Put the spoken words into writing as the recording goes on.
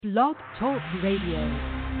Blog Talk Radio.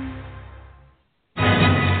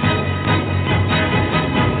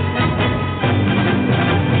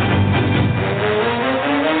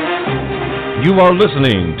 You are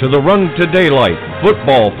listening to the Run to Daylight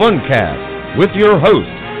Football Funcast with your host,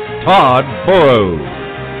 Todd Burrows. What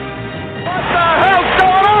the hell's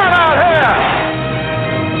going on out here?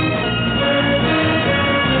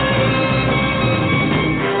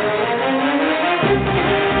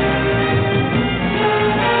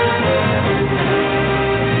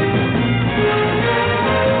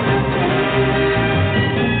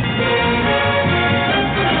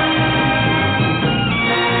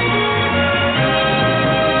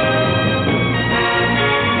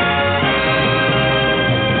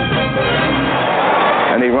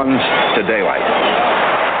 To daylight.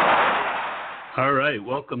 All right,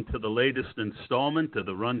 welcome to the latest installment of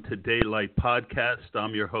the Run to Daylight podcast.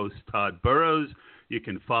 I'm your host, Todd Burrows. You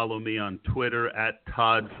can follow me on Twitter at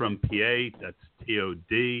Todd from PA. That's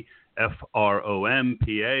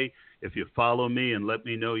TODFROMPA. If you follow me and let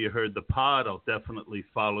me know you heard the pod, I'll definitely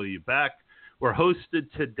follow you back. We're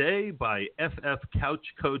hosted today by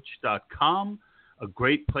ffcouchcoach.com. A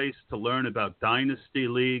great place to learn about dynasty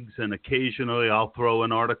leagues, and occasionally I'll throw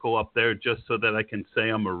an article up there just so that I can say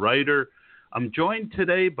I'm a writer. I'm joined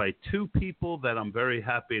today by two people that I'm very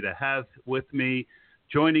happy to have with me.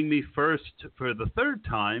 Joining me first for the third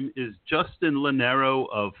time is Justin Lonero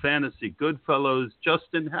of Fantasy Goodfellows.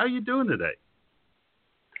 Justin, how are you doing today?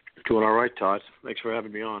 Doing all right, Todd. Thanks for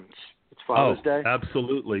having me on. It's Father's Day.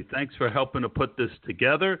 Absolutely. Thanks for helping to put this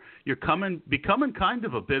together. You're becoming kind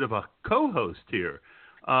of a bit of a co-host here.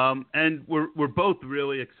 And we're both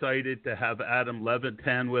really excited to have Adam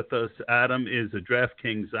Levitan with us. Adam is a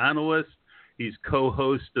DraftKings analyst. He's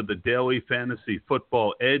co-host of the Daily Fantasy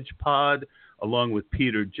Football Edge pod, along with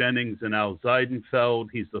Peter Jennings and Al Zeidenfeld.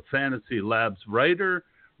 He's the Fantasy Labs writer,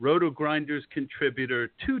 Roto Grinders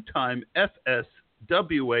contributor, two-time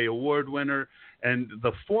FSWA award winner, and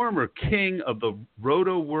the former king of the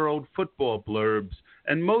Roto World football blurbs,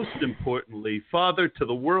 and most importantly, father to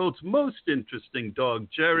the world's most interesting dog,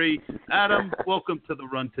 Jerry. Adam, welcome to the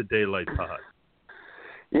Run to Daylight pod.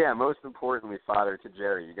 Yeah, most importantly, father to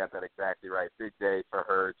Jerry. You got that exactly right. Big day for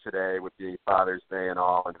her today with being Father's Day and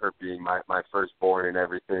all, and her being my firstborn and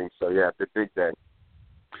everything. So, yeah, big day.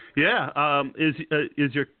 Yeah.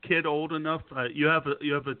 Is your kid old enough? You have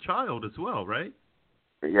a child as well, right?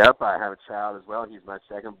 Yep, I have a child as well. He's my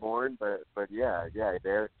second-born, but yeah,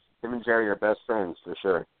 him and Jerry are best friends for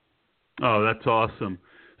sure. Oh, that's awesome.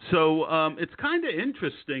 So it's kind of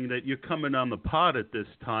interesting that you're coming on the pod at this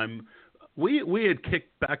time. We had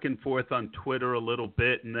kicked back and forth on Twitter a little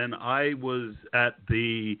bit, and then I was at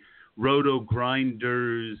the Roto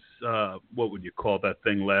Grinders, what would you call that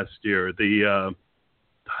thing last year? The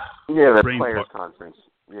Players Conference.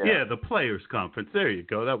 Yeah, the Players Conference. There you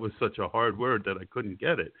go. That was such a hard word that I couldn't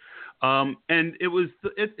get it. And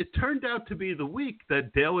it turned out to be the week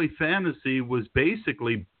that Daily Fantasy was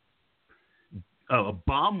basically a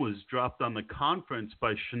bomb was dropped on the conference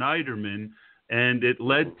by Schneiderman, and it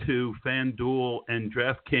led to FanDuel and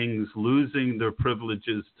DraftKings losing their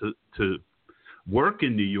privileges to work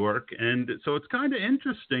in New York. And so it's kind of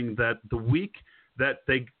interesting that the week that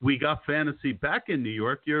we got fantasy back in New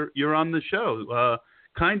York, you're on the show.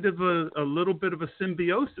 Kind of a little bit of a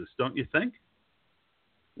symbiosis, don't you think?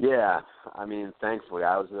 Yeah, I mean, thankfully,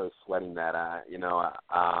 I was really sweating that.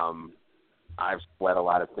 I've sweat a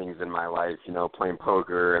lot of things in my life, playing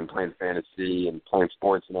poker and playing fantasy and playing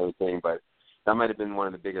sports and everything, but that might have been one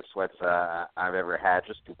of the biggest sweats I've ever had,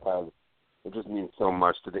 just because it just means so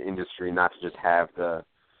much to the industry, not to just have the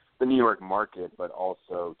New York market, but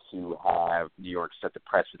also to have New York set the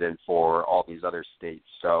precedent for all these other states.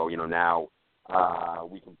 So, now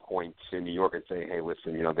we can point to New York and say, hey,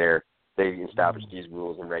 listen, they established these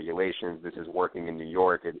rules and regulations. This is working in New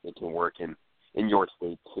York. It can work in your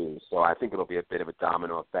state too. So I think it'll be a bit of a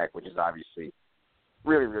domino effect, which is obviously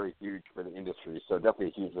really, really huge for the industry. So definitely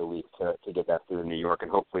a huge relief to get that through New York. And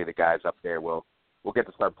hopefully the guys up there will get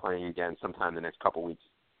to start playing again sometime in the next couple weeks.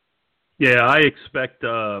 Yeah, I expect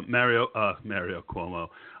Mario Cuomo,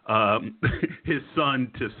 his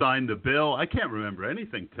son, to sign the bill. I can't remember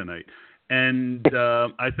anything tonight. And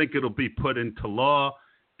I think it'll be put into law.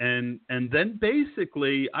 And then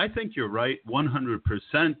basically, I think you're right,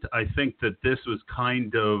 100%. I think that this was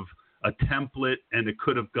kind of a template, and it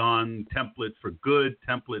could have gone template for good,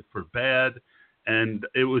 template for bad. And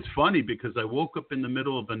it was funny because I woke up in the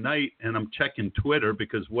middle of the night and I'm checking Twitter,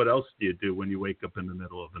 because what else do you do when you wake up in the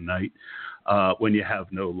middle of the night when you have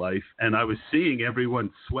no life? And I was seeing everyone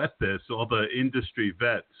sweat this, all the industry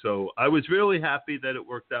vets. So I was really happy that it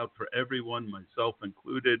worked out for everyone, myself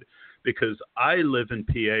included, because I live in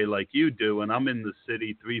PA like you do, and I'm in the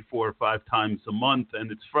city 3, 4, 5 times a month,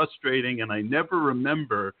 and it's frustrating, and I never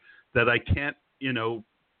remember that I can't,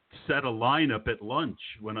 set a lineup at lunch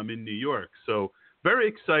when I'm in New York. So very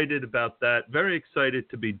excited about that. Very excited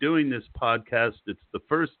to be doing this podcast. It's the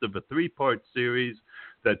first of a 3-part series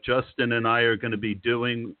that Justin and I are going to be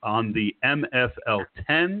doing on the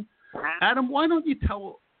MFL10. Adam, why don't you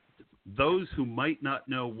tell those who might not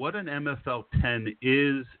know what an MFL10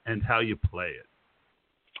 is and how you play it?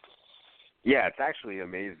 Yeah, it's actually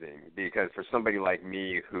amazing, because for somebody like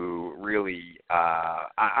me who really,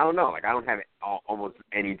 I don't know, I don't have almost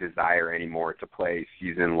any desire anymore to play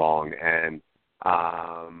season long, and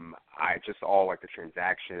I just all the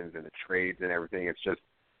transactions and the trades and everything. It's just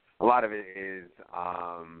a lot of it is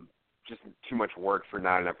just too much work for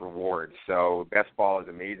not enough reward. So best ball is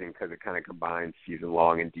amazing because it kind of combines season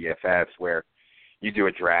long and DFS, where you do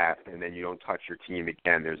a draft and then you don't touch your team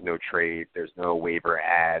again. There's no trade, there's no waiver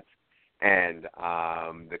ads. And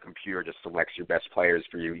the computer just selects your best players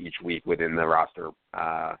for you each week within the roster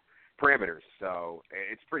parameters. So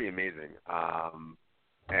it's pretty amazing.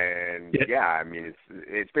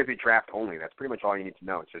 It's basically draft only. That's pretty much all you need to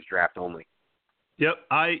know. It's just draft only. Yep.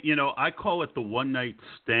 I call it the one-night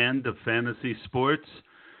stand of fantasy sports.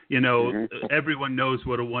 Everyone knows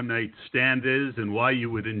what a one-night stand is and why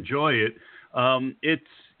you would enjoy it. It's,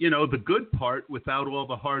 the good part without all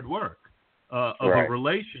the hard work. Of a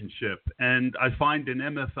relationship. And I find in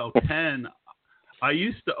MFL 10, I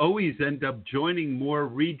used to always end up joining more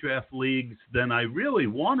redraft leagues than I really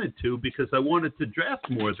wanted to, because I wanted to draft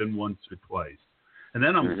more than once or twice. And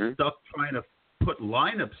then I'm stuck trying to put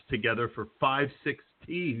lineups together for 5, 6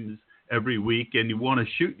 teams every week, and you want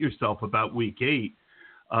to shoot yourself about week 8.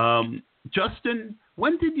 Justin,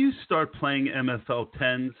 when did you start playing MFL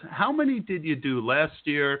 10s? How many did you do last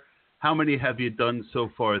year? How many have you done so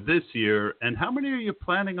far this year, and how many are you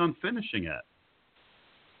planning on finishing at?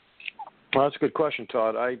 Well, that's a good question,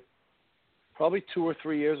 Todd. Probably 2 or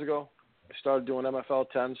 3 years ago, I started doing MFL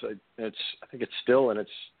 10s. I think it's still in its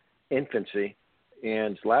infancy.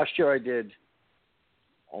 And last year I did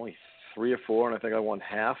only 3 or 4, and I think I won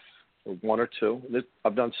half, or 1 or 2.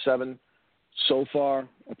 I've done 7 so far.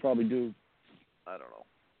 I'll probably do,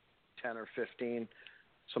 10 or 15.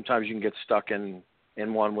 Sometimes you can get stuck in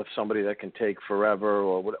one with somebody that can take forever,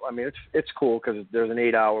 or what. I mean, it's cool because there's an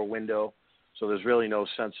 8-hour window, so there's really no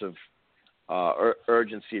sense of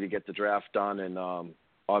urgency to get the draft done. And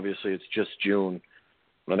obviously, it's just June.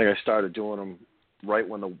 I think I started doing them right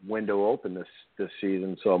when the window opened this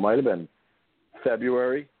season, so it might have been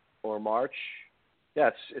February or March. Yeah,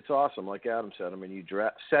 it's awesome. Like Adam said, I mean, you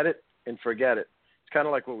set it and forget it. It's kind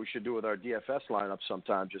of like what we should do with our DFS lineup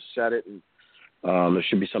sometimes. Just set it, and there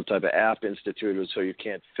should be some type of app instituted so you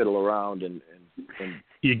can't fiddle around and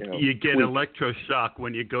you get electroshock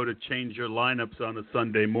when you go to change your lineups on a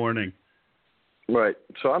Sunday morning. Right.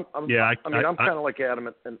 So I'm kind of like Adam.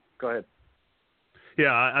 And go ahead.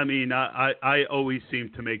 Yeah, I mean, I always seem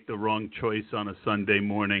to make the wrong choice on a Sunday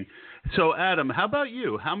morning. So, Adam, how about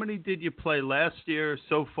you? How many did you play last year,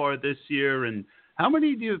 so far this year, and how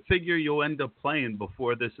many do you figure you'll end up playing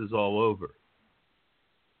before this is all over?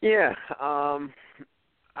 Yeah, I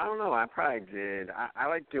don't know. I probably did. I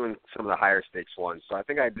like doing some of the higher stakes ones. So I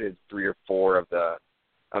think I did 3 or 4 of the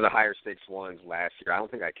higher stakes ones last year. I don't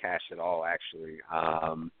think I cashed at all, actually.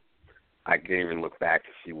 I didn't even look back to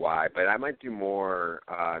see why. But I might do more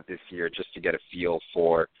this year just to get a feel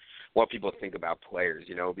for what people think about players,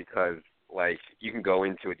 because, you can go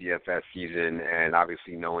into a DFS season and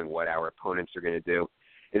obviously knowing what our opponents are going to do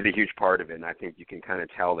is a huge part of it. And I think you can kind of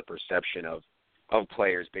tell the perception of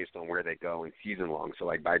players based on where they go in season long.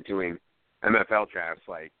 So, by doing MFL drafts,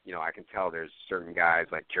 I can tell there's certain guys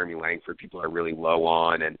like Jeremy Langford people are really low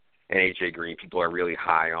on, and AJ Green people are really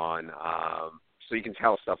high on. So you can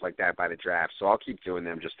tell stuff like that by the draft. So I'll keep doing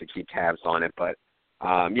them just to keep tabs on it. But,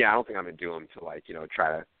 I don't think I'm going to do them to,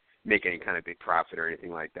 try to make any kind of big profit or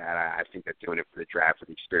anything like that. I think that doing it for the draft, for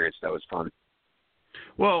the experience, that was fun.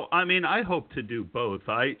 Well, I mean, I hope to do both.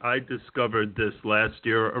 I discovered this last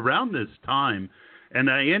year around this time, and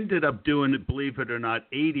I ended up doing, believe it or not,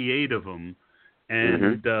 88 of them.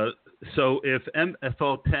 And so if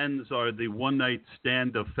MFL 10s are the one-night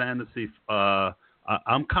stand of fantasy,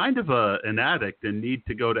 I'm kind of an addict and need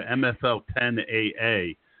to go to MFL 10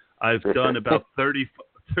 AA. I've done about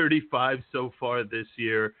 35 so far this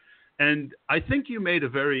year. And I think you made a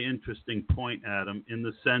very interesting point, Adam, in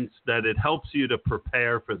the sense that it helps you to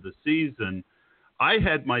prepare for the season. I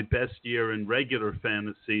had my best year in regular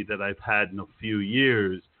fantasy that I've had in a few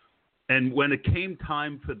years. And when it came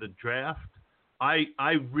time for the draft, I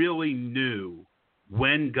really knew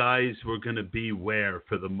when guys were going to be where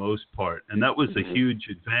for the most part. And that was a huge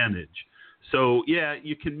advantage. So, yeah,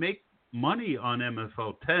 you can make money on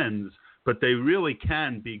MFL10s, but they really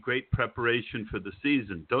can be great preparation for the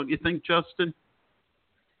season. Don't you think, Justin?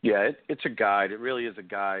 Yeah, it's a guide. It really is a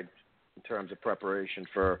guide in terms of preparation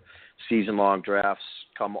for season-long drafts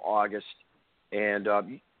come August. And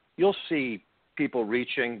you'll see people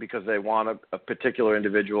reaching because they want a particular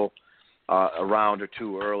individual a round or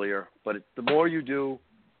two earlier. But the more you do,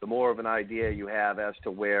 the more of an idea you have as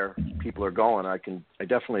to where people are going. I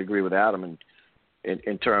definitely agree with Adam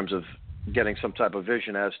in terms of getting some type of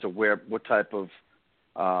vision as to what type of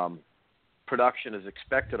production is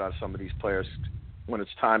expected out of some of these players when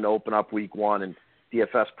it's time to open up week one and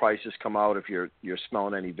DFS prices come out. If you're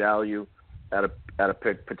smelling any value at a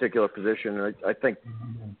particular position, and I think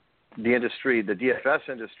the DFS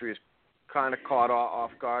industry is kind of caught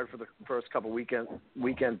off guard for the first couple weekend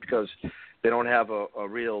because they don't have a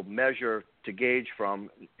real measure to gauge from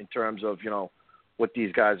in terms of what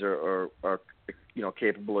these guys are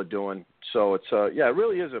capable of doing. So it's it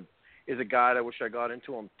really is a guide. I wish I got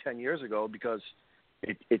into them 10 years ago because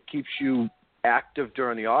it keeps you active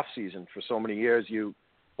during the off season. For so many years,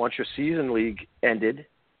 once your season league ended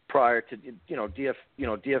prior to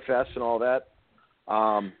DFS and all that,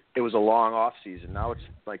 it was a long off season. Now it's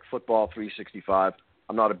like football 365.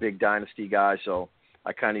 I'm not a big dynasty guy, so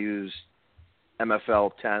I kind of use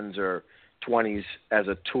MFL 10s or 20s as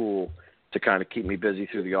a tool to kind of keep me busy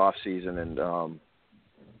through the off season. And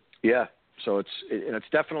so it's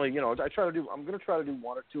definitely, I'm going to try to do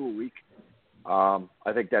one or two a week. I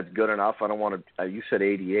think that's good enough. I don't want to, you said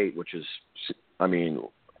 88, which is,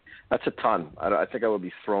 that's a ton. I think I would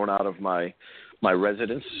be thrown out of my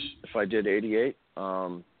residence if I did 88.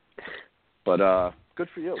 But good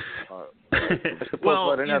for you.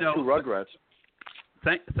 Well, I didn't have two Rugrats.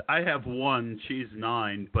 I have one. She's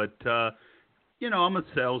 9, but I'm a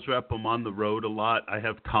sales rep. I'm on the road a lot. I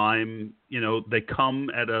have time. They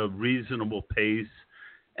come at a reasonable pace.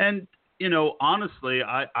 And, honestly,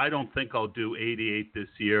 I don't think I'll do 88 this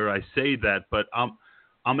year. I say that, but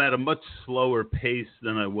I'm at a much slower pace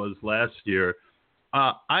than I was last year.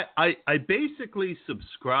 I basically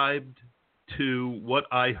subscribed to what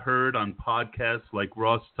I heard on podcasts like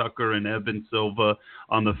Ross Tucker and Evan Silva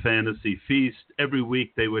on the Fantasy Feast. Every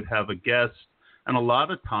week they would have a guest. And a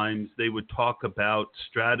lot of times they would talk about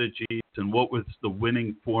strategies and what was the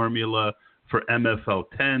winning formula for MFL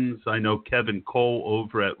 10s. I know Kevin Cole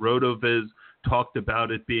over at RotoViz talked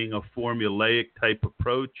about it being a formulaic type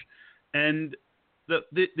approach. And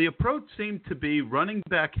the approach seemed to be running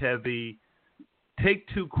back heavy, take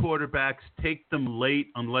 2 quarterbacks, take them late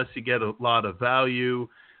unless you get a lot of value,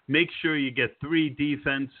 make sure you get 3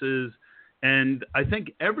 defenses. And I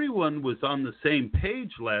think everyone was on the same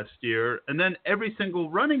page last year, and then every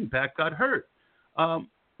single running back got hurt.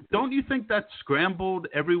 Don't you think that scrambled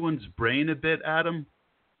everyone's brain a bit, Adam?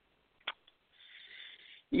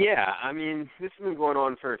 Yeah, this has been going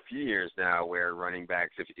on for a few years now where running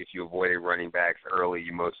backs, if you avoided running backs early,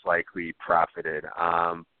 you most likely profited.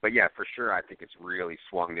 But, yeah, for sure, I think it's really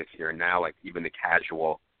swung this year. Now, like, even the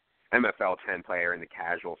casual MFL 10 player and the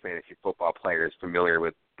casual fantasy football player is familiar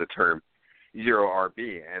with the term zero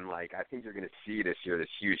RB. And, like, I think you're going to see this year this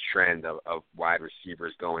huge trend of wide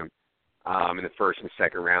receivers going in the first and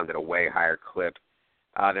second round at a way higher clip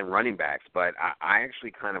than running backs. But I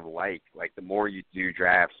actually kind of like the more you do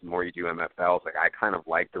drafts, the more you do MFLs, like I kind of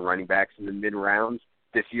like the running backs in the mid-rounds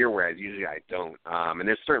this year, whereas usually I don't. And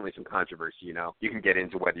there's certainly some controversy, You can get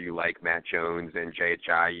into whether you like Matt Jones and Jay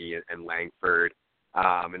Ajayi and Langford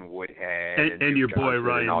and Woodhead. And your boy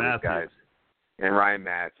Ryan and Matthews. Guys. And Ryan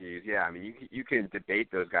Matthews. Yeah, you can debate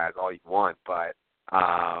those guys all you want, but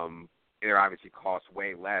they're obviously cost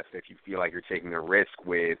way less if you feel like you're taking a risk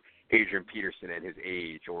with Adrian Peterson and his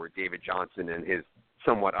age, or David Johnson and his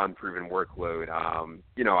somewhat unproven workload.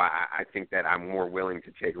 I think that I'm more willing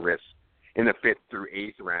to take risks in the 5th through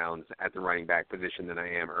 8th rounds at the running back position than I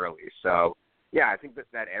am early. So, yeah, I think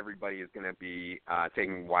that everybody is going to be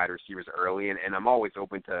taking wide receivers early, and I'm always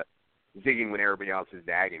open to zigging when everybody else is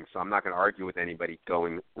zagging. So I'm not going to argue with anybody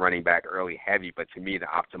going running back early heavy, but to me the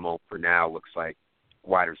optimal for now looks like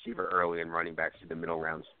wide receiver early and running backs to the middle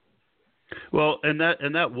rounds. Well, and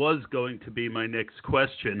that was going to be my next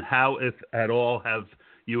question. How, if at all, have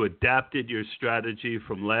You adapted your strategy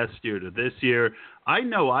from last year to this year. I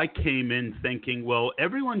know I came in thinking, well,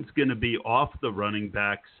 everyone's going to be off the running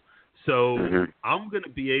backs, so I'm going to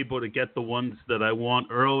be able to get the ones that I want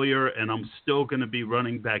earlier, and I'm still going to be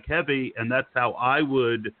running back heavy, and that's how I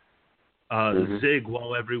would zig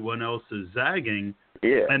while everyone else is zagging.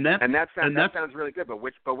 Yeah, and that sounds really good. But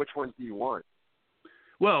which ones do you want?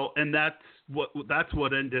 Well, and that's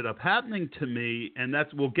what ended up happening to me, and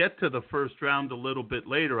we'll get to the first round a little bit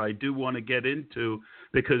later. I do want to get into,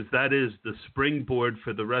 because that is the springboard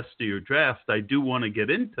for the rest of your draft. I do want to get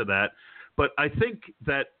into that, but I think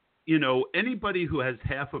that anybody who has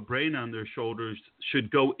half a brain on their shoulders should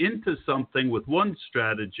go into something with one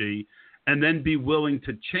strategy, and then be willing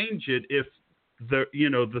to change it if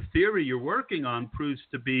the theory you're working on proves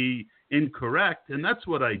to be incorrect, and that's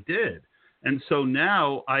what I did. And so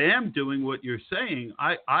now I am doing what you're saying.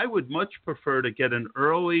 I would much prefer to get an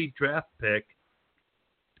early draft pick,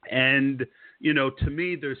 and to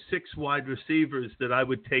me there's 6 wide receivers that I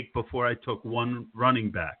would take before I took one running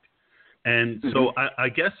back. And so I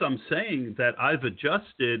guess I'm saying that I've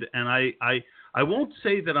adjusted, and I won't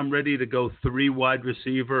say that I'm ready to go 3 wide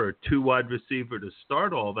receiver or 2 wide receiver to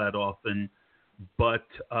start all that often, but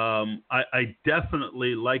I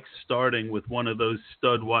definitely like starting with one of those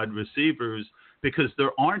stud wide receivers, because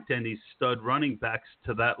there aren't any stud running backs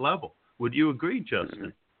to that level. Would you agree,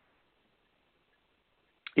 Justin?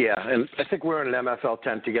 Yeah, and I think we're in an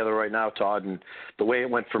MFL10 together right now, Todd, and the way it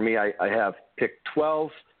went for me, I have picked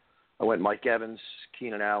 12. I went Mike Evans,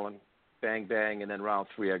 Keenan Allen, bang, bang, and then round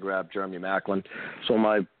 3 I grabbed Jeremy Maclin. So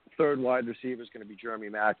my third wide receiver is going to be Jeremy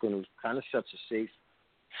Maclin, who kind of sets a safe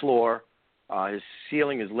floor. His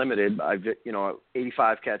ceiling is limited.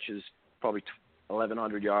 85 catches, probably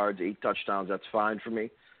 1,100 yards, 8 touchdowns. That's fine for me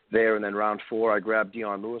there. And then round 4, I grabbed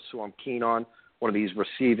Dion Lewis, who I'm keen on, one of these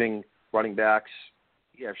receiving running backs.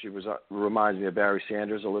 He actually reminds me of Barry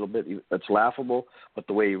Sanders a little bit. That's laughable, but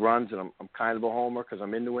the way he runs, and I'm kind of a homer because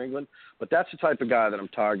I'm in New England. But that's the type of guy that I'm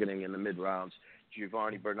targeting in the mid-rounds.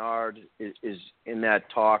 Giovanni Bernard is in that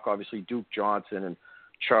talk. Obviously, Duke Johnson and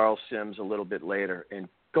Charles Sims a little bit later. And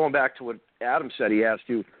going back to what Adam said, he asked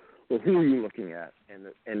you, well, who are you looking at?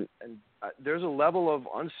 And there's a level of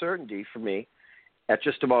uncertainty for me at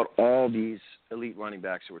just about all these elite running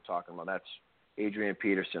backs that we're talking about. That's Adrian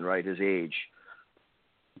Peterson, right, his age.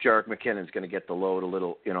 Jerick McKinnon's going to get the load a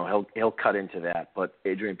little, he'll cut into that. But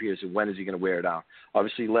Adrian Peterson, when is he going to wear it down?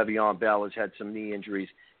 Obviously, Le'Veon Bell has had some knee injuries.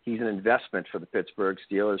 He's an investment for the Pittsburgh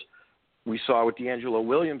Steelers. We saw what D'Angelo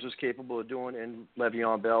Williams was capable of doing in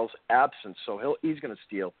Le'Veon Bell's absence, so he's going to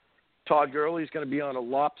steal. Todd Gurley's going to be on a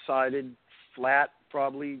lopsided, flat,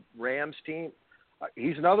 probably Rams team.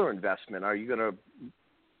 He's another investment. Are you going to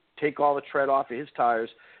take all the tread off of his tires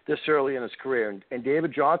this early in his career? And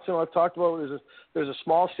David Johnson, I've talked about, there's a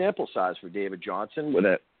small sample size for David Johnson with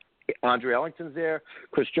Andre Ellington's there.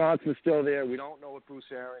 Chris Johnson's still there. We don't know what Bruce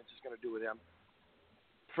Arians is going to do with him.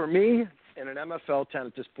 For me, in an MFL10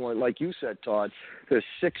 at this point, like you said, Todd, there's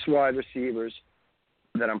 6 wide receivers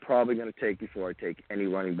that I'm probably going to take before I take any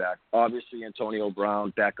running back. Obviously, Antonio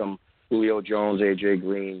Brown, Beckham, Julio Jones, A.J.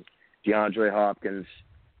 Green, DeAndre Hopkins,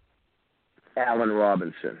 Allen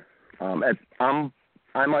Robinson.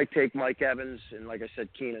 I might take Mike Evans and, like I said,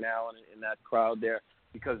 Keenan Allen in that crowd there,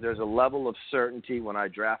 because there's a level of certainty when I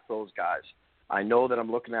draft those guys. I know that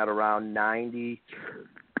I'm looking at around 90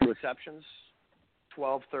 receptions,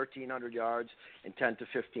 1,300 yards, and 10 to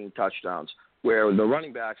 15 touchdowns. Where the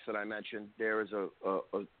running backs that I mentioned, there is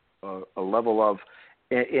a level of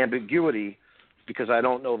ambiguity, because I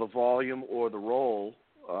don't know the volume or the role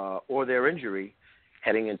or their injury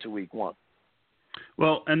heading into week 1.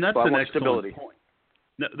 Well, and that's an excellent stability. point.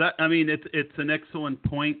 It's an excellent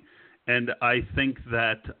point, and I think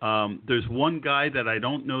that there's one guy that I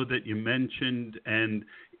don't know that you mentioned, and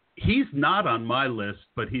he's not on my list,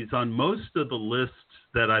 but he's on most of the lists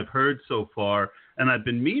that I've heard so far, and I've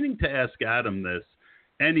been meaning to ask Adam this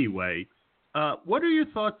anyway. What are your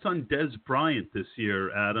thoughts on Dez Bryant this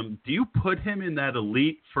year, Adam? Do you put him in that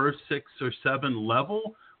elite first 6 or 7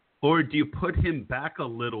 level, or do you put him back a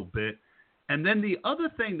little bit? And then the other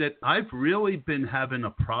thing that I've really been having a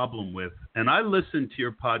problem with, and I listened to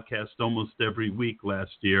your podcast almost every week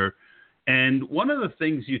last year, and one of the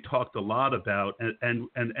things you talked a lot about,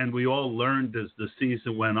 and we all learned as the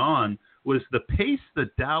season went on, was the pace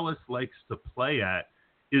that Dallas likes to play at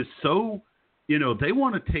is so, they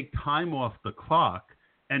want to take time off the clock.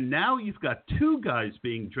 And now you've got 2 guys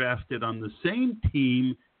being drafted on the same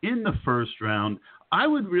team in the first round. I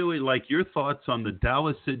would really like your thoughts on the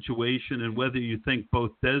Dallas situation and whether you think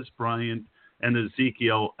both Dez Bryant and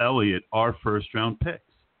Ezekiel Elliott are first-round picks.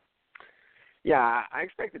 Yeah, I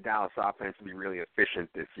expect the Dallas offense to be really efficient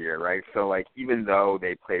this year, right? So, like, even though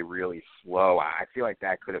they play really slow, I feel like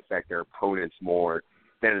that could affect their opponents more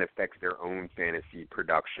than it affects their own fantasy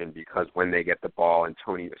production, because when they get the ball and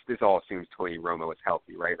this all assumes Tony Romo is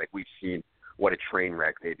healthy, right? Like, we've seen what a train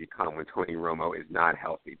wreck they become when Tony Romo is not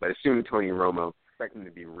healthy. But assuming Tony Romo, expect him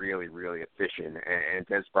to be really, really efficient. And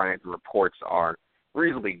Des Bryant's reports are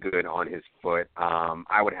reasonably good on his foot.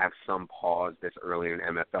 I would have some pause this early in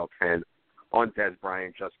MFL 10 on Des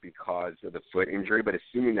Bryant just because of the foot injury, but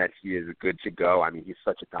assuming that he is good to go, I mean, he's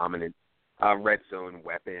such a dominant red zone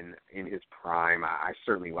weapon in his prime. I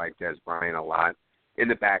certainly like Des Bryant a lot in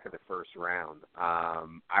the back of the first round.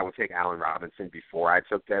 I would take Allen Robinson before I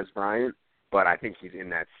took Des Bryant, but I think he's in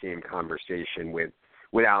that same conversation with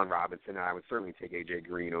Allen Robinson, and I would certainly take A.J.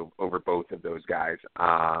 Green over both of those guys.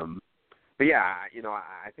 But, yeah, you know,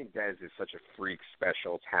 I think Des is such a freak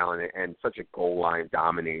special talent and such a goal line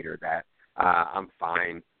dominator that I'm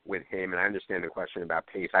fine with him, and I understand the question about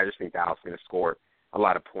pace. I just think Dallas is going to score a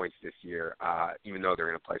lot of points this year, even though they're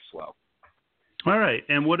going to play slow. All right,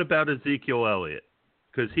 and what about Ezekiel Elliott?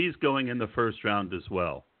 Because he's going in the first round as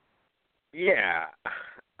well. Yeah,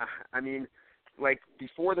 I mean, like,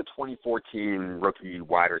 before the 2014 rookie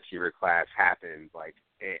wide receiver class happened, like,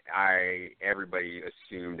 everybody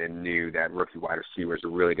assumed and knew that rookie wide receivers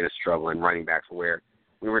were really going to struggle and running backs where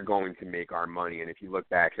we were going to make our money. And if you look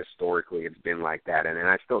back historically, it's been like that. And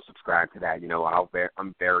I still subscribe to that. You know,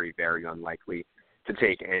 I'm very, very unlikely to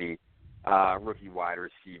take any rookie wide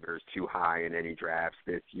receivers too high in any drafts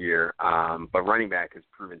this year. But running back has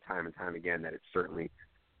proven time and time again that it's certainly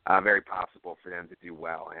very possible for them to do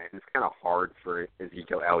well. And it's kind of hard for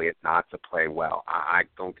Ezekiel Elliott not to play well. I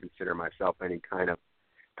don't consider myself any kind of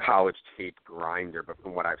college tape grinder, but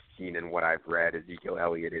from what I've seen and what I've read, Ezekiel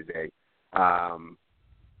Elliott is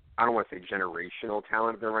I don't want to say generational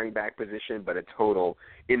talent at the running back position, but a total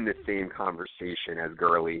in the same conversation as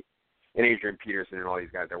Gurley and Adrian Peterson and all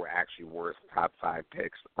these guys that were actually worth top 5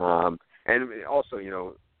 picks. And also, you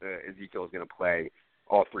know, Ezekiel is going to play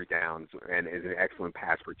all 3 downs and is an excellent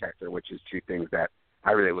pass protector, which is 2 things that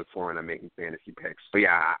I really look for when I'm making fantasy picks. But,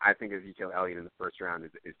 yeah, I think Ezekiel Elliott in the first round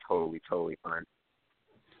is totally, totally fine.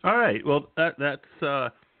 All right. Well, that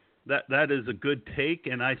is a good take,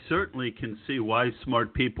 and I certainly can see why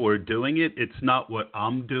smart people are doing it. It's not what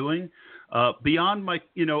I'm doing. Beyond my,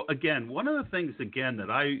 you know, again, one of the things, again, that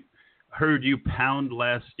I heard you pound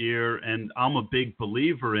last year, and I'm a big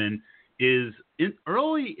believer in, is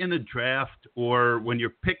early in a draft or when you're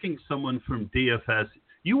picking someone from DFS,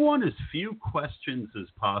 you want as few questions as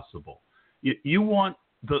possible. You want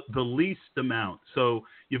the least amount. So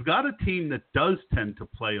you've got a team that does tend to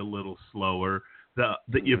play a little slower, that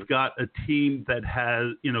you've got a team that has,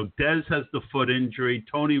 you know, Dez has the foot injury.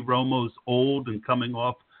 Tony Romo's old and coming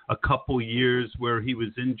off a couple years where he was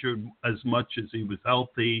injured as much as he was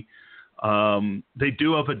healthy. They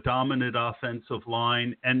do have a dominant offensive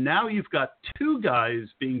line. And now you've got 2 guys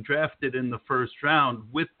being drafted in the first round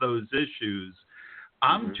with those issues.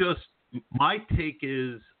 My take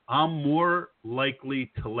is I'm more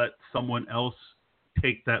likely to let someone else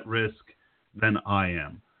take that risk than I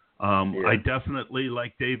am. I definitely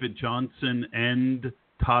like David Johnson and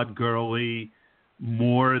Todd Gurley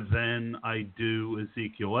more than I do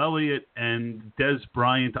Ezekiel Elliott. And Des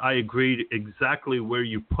Bryant, I agree exactly where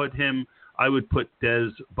you put him. I would put Des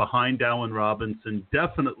behind Allen Robinson,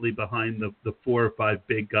 definitely behind the 4 or 5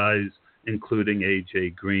 big guys, including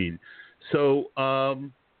A.J. Green. So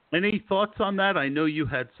any thoughts on that? I know you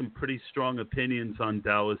had some pretty strong opinions on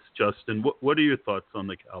Dallas, Justin. What are your thoughts on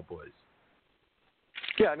the Cowboys?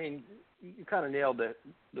 Yeah, I mean, you kind of nailed it.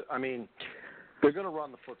 I mean, they're going to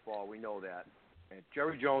run the football. We know that. And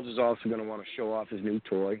Jerry Jones is also going to want to show off his new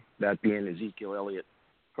toy, that being Ezekiel Elliott.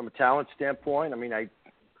 From a talent standpoint, I mean,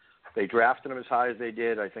 they drafted him as high as they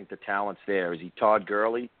did. I think the talent's there. Is he Todd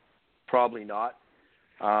Gurley? Probably not.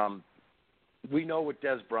 We know what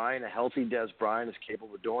Des Bryant, a healthy Des Bryant, is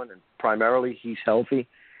capable of doing, and primarily he's healthy,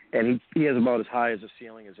 and he has about as high as a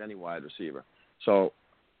ceiling as any wide receiver. So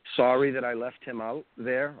sorry that I left him out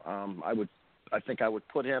there. I think I would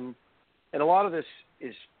put him, and a lot of this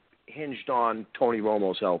is hinged on Tony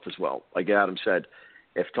Romo's health as well. Like Adam said,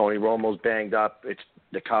 if Tony Romo's banged up,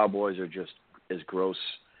 the Cowboys are just as gross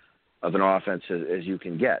of an offense as you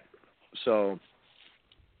can get. So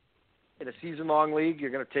in a season-long league,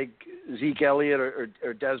 you're going to take Zeke Elliott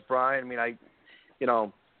or Des Bryant. I mean, I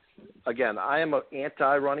am an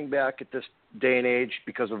anti-running back at this day and age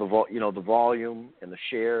because of the volume and the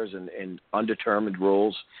shares and undetermined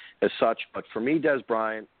roles as such. But for me, Des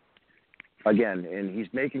Bryant, again, and he's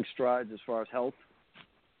making strides as far as health.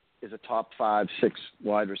 is a top 5, 6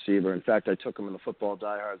 wide receiver. In fact, I took him in the Football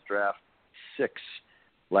Diehards draft 6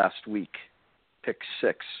 last week, pick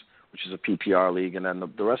 6, which is a PPR league, and then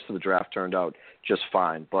the rest of the draft turned out just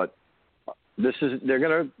fine. But they're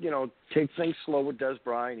going to, take things slow with Des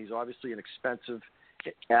Bryant. He's obviously an expensive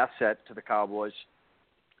asset to the Cowboys.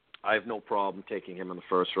 I have no problem taking him in the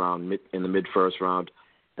first round, in the mid-first round.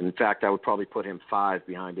 And, in fact, I would probably put him 5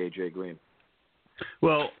 behind A.J. Green.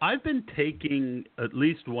 Well, I've been taking at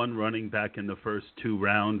least one running back in the first 2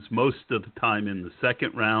 rounds, most of the time in the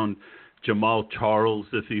second round. Jamal Charles,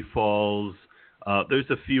 if he falls. There's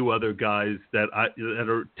a few other guys that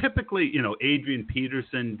are typically, Adrian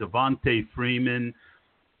Peterson, Devontae Freeman.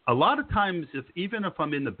 A lot of times, even if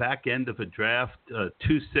I'm in the back end of a draft,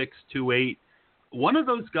 2-6, 2-8, one of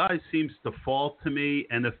those guys seems to fall to me,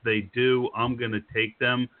 and if they do, I'm going to take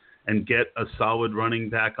them and get a solid running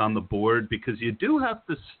back on the board, because you do have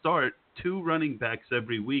to start 2 running backs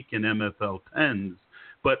every week in MFL 10s.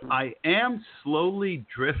 But I am slowly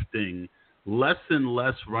drifting less and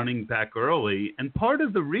less running back early, and part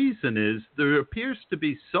of the reason is there appears to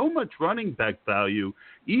be so much running back value,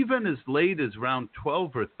 even as late as round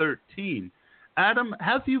 12 or 13. Adam,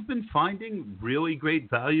 have you been finding really great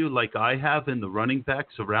value like I have in the running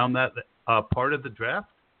backs around that part of the draft?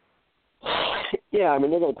 Yeah, I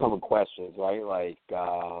mean, they're going to come with questions, right? Like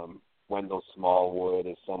Wendell Smallwood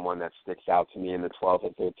is someone that sticks out to me in the 12th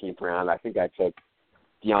and 13th round. I think I took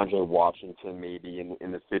DeAndre Washington maybe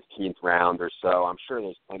in the 15th round or so. I'm sure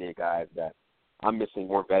there's plenty of guys that I'm missing,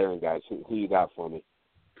 more veteran guys. Who you got for me?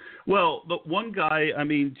 Well, the one guy, I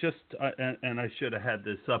mean, and I should have had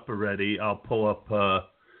this up already. I'll pull up.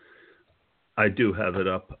 I do have it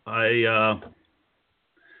up.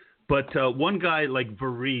 But one guy like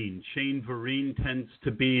Vereen, Shane Vereen tends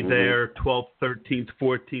to be there, 12th, 13th,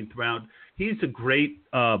 14th round. He's a great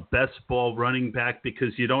best ball running back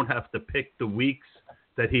because you don't have to pick the weeks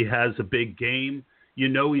that he has a big game.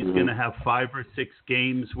 He's going to have 5 or 6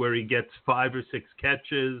 games where he gets 5 or 6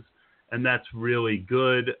 catches, and that's really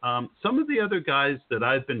good. Some of the other guys that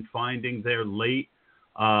I've been finding there late,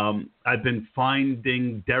 I've been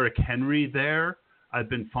finding Derrick Henry there. I've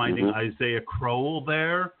been finding Isaiah Crowell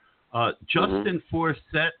there. Justin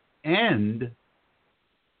Forsett and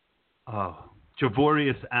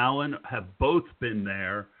Javorius Allen have both been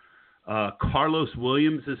there. Carlos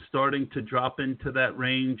Williams is starting to drop into that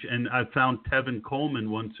range, and I found Tevin Coleman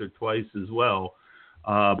once or twice as well,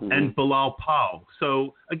 and Bilal Powell.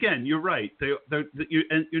 So, again, you're right.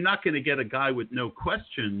 You're not going to get a guy with no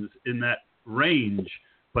questions in that range,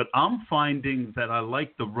 but I'm finding that I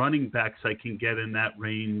like the running backs I can get in that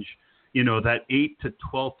range, that 8th to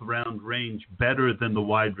 12th round range, better than the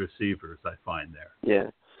wide receivers I find there. Yeah.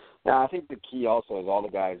 Now, I think the key also is all the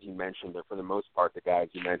guys you mentioned, or for the most part, the guys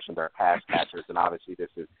you mentioned are pass catchers, and obviously this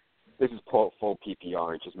is full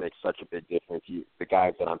PPR. It just makes such a big difference. The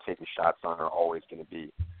guys that I'm taking shots on are always going to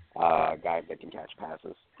be guys that can catch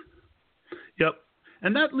passes. Yep.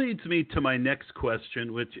 And that leads me to my next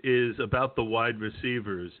question, which is about the wide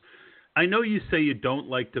receivers. I know you say you don't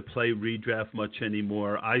like to play redraft much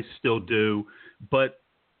anymore. I still do. But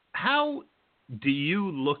how do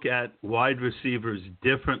you look at wide receivers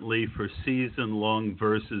differently for season-long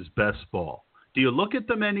versus best ball? Do you look at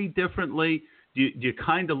them any differently? Do you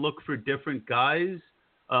kind of look for different guys?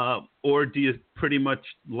 Or do you pretty much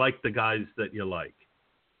like the guys that you like?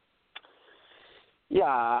 Yeah,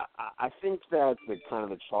 I think that the kind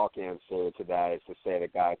of the chalk answer to that is to say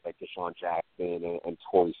that guys like Deshaun Jackson and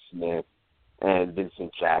Torrey Smith and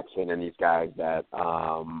Vincent Jackson and these guys that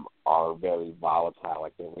are very volatile,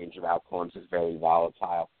 like their range of outcomes is very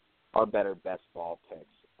volatile, are better best ball picks.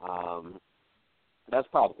 That's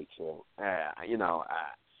probably true.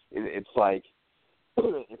 It's like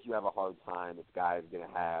if you have a hard time, this guy's going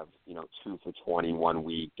to have, 2 for 20 one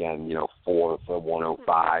week and, 4 for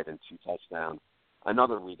 105 and 2 touchdowns.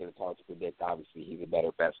 Another week, and it's hard to predict. Obviously, he's a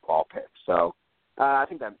better best ball pick. So I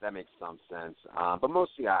think that makes some sense. But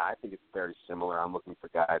mostly, I think it's very similar. I'm looking for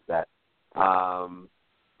guys that I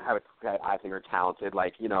think are talented.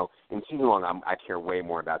 Like, in season long, I care way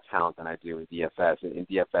more about talent than I do in DFS. In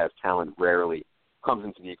DFS, talent rarely comes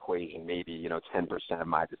into the equation, maybe, 10% of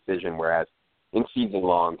my decision, whereas in season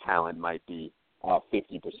long, talent might be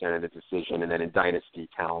 50% of the decision, and then in Dynasty,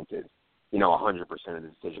 talent is 100% of the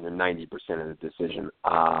decision or 90% of the decision.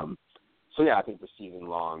 So, yeah, I think for season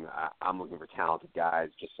long, I'm looking for talented guys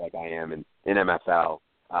just like I am in MFL,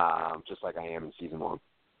 just like I am in season long.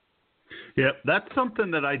 Yeah, that's something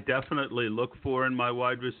that I definitely look for in my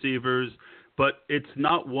wide receivers, but it's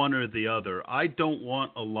not one or the other. I don't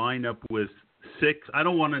want a lineup with 6. I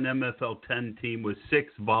don't want an MFL 10 team with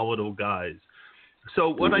 6 volatile guys. So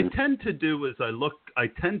what I tend to do is I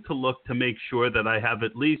tend to look to make sure that I have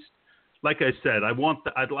at least, like I said,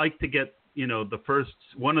 I'd like to get,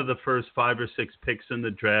 one of the first 5 or 6 picks in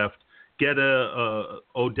the draft, get a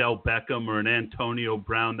Odell Beckham or an Antonio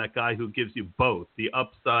Brown, that guy who gives you both the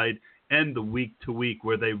upside and the week to week,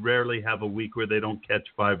 where they rarely have a week where they don't catch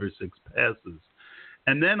 5 or 6 passes.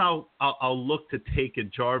 And then I'll look to take a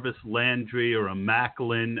Jarvis Landry or a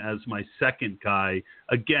Macklin as my second guy.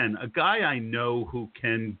 Again, a guy I know who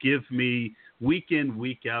can give me week in,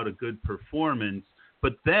 week out a good performance.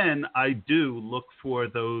 But then I do look for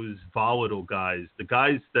those volatile guys, the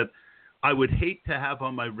guys that I would hate to have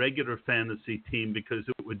on my regular fantasy team because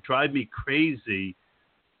it would drive me crazy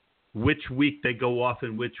which week they go off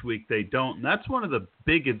and which week they don't. And that's one of the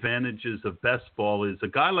big advantages of best ball is a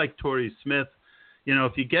guy like Torrey Smith.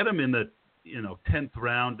 If you get him in the 10th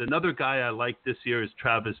round, another guy I like this year is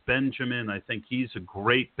Travis Benjamin. I think he's a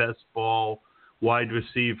great best ball wide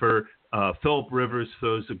receiver. Phillip Rivers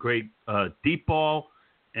throws a great deep ball.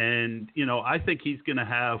 And, I think he's going to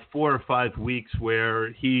have 4 or 5 weeks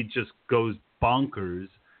where he just goes bonkers.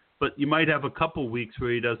 But you might have a couple weeks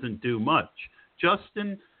where he doesn't do much.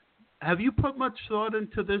 Justin, have you put much thought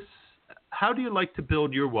into this? How do you like to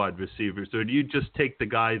build your wide receivers? Or do you just take the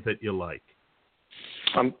guy that you like?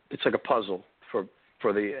 It's like a puzzle for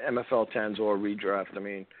the MFL10s or redraft. I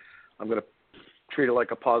mean, I'm going to treat it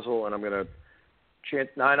like a puzzle, and I'm going to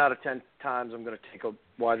 9 out of 10 times I'm going to take a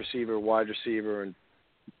wide receiver, and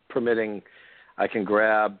permitting, I can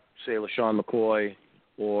grab, say, LaShawn McCoy,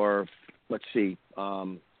 or let's see,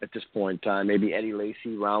 at this point in time, maybe Eddie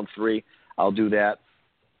Lacy, round 3. I'll do that.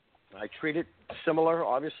 I treat it similar.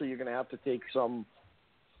 Obviously, you're going to have to take some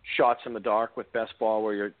shots in the dark with best ball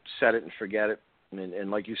where you're set it and forget it.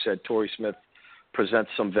 And like you said, Torrey Smith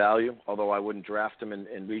presents some value, although I wouldn't draft him in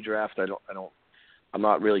redraft. I'm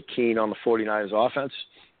not really keen on the 49ers offense,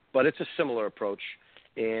 but it's a similar approach.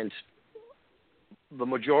 And the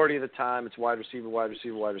majority of the time it's wide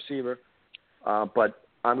receiver. But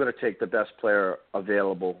I'm going to take the best player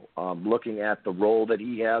available, looking at the role that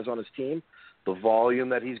he has on his team, the volume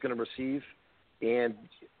that he's going to receive, and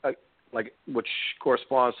which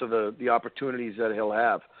corresponds to the opportunities that he'll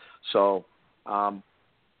have. So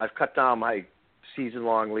I've cut down my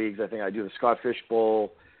season-long leagues. I think I do the Scott Fish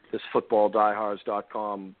Bowl, this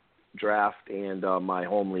footballdiehards.com draft, and my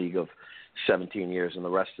home league of 17 years, and the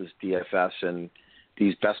rest is DFS and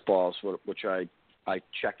these best balls, which I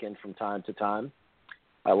check in from time to time.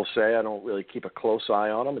 I will say I don't really keep a close eye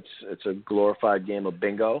on them. It's a glorified game of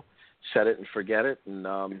bingo. Set it and forget it, and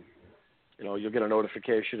you'll get a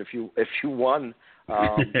notification if you won.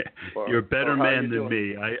 You're a better man than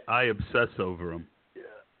me. I obsess over them.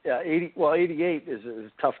 Yeah. 88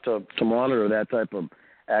 is tough to monitor that type of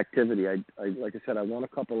activity. I like I said, I won a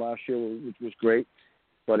couple last year, which was great,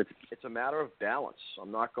 but it's a matter of balance.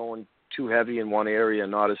 I'm not going too heavy in one area.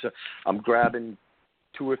 I'm grabbing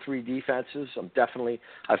 2 or 3 defenses.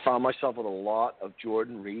 I found myself with a lot of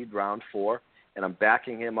Jordan Reed round 4, and I'm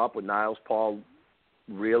backing him up with Niles Paul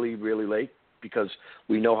really, really late, because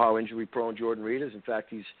we know how injury-prone Jordan Reed is. In fact,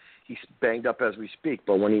 he's banged up as we speak.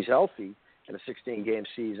 But when he's healthy in a 16-game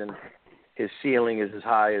season, his ceiling is as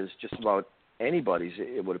high as just about anybody's,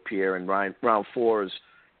 it would appear. And round 4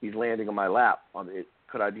 he's landing on my lap.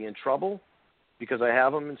 Could I be in trouble because I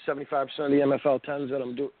have him in 75% of the MFL10s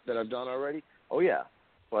that I've done already? Oh, yeah.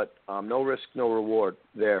 But no risk, no reward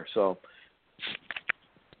there. So,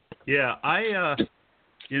 yeah,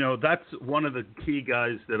 that's one of the key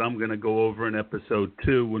guys that I'm going to go over in episode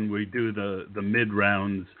 2 when we do the mid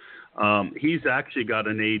rounds. He's actually got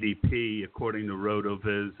an ADP, according to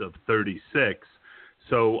RotoViz, of 36.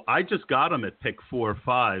 So I just got him at pick 4 or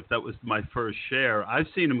 5. That was my first share. I've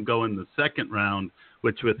seen him go in the second round,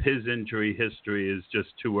 which with his injury history is just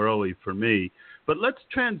too early for me. But let's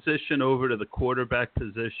transition over to the quarterback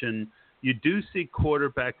position. You do see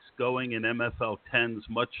quarterbacks going in MFL 10s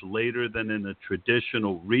much later than in a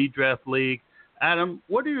traditional redraft league. Adam,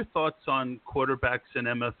 what are your thoughts on quarterbacks in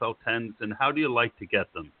MFL 10s, and how do you like to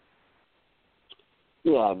get them?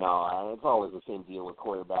 Yeah, no, it's always the same deal with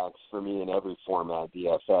quarterbacks for me in every format,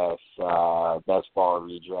 DFS, best ball,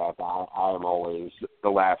 redraft. I am always the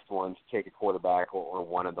last one to take a quarterback or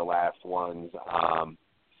one of the last ones.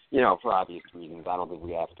 For obvious reasons. I don't think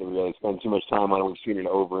we have to really spend too much time on it. We've seen it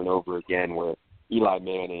over and over again with Eli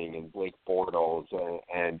Manning and Blake Bortles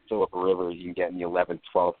and Phillip Rivers. You can get in the 11th,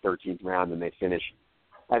 12th, 13th round, and they finish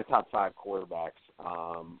as top 5 quarterbacks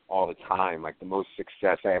all the time. Like, the most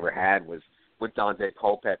success I ever had was with Dante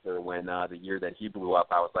Culpepper when the year that he blew up.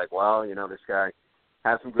 I was like, well, this guy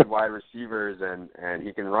has some good wide receivers and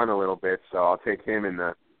he can run a little bit, so I'll take him in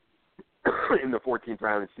the in the 14th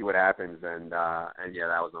round and see what happens. And yeah,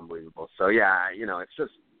 that was unbelievable. So yeah, it's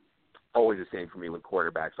just always the same for me with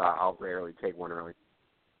quarterbacks. I'll rarely take one early.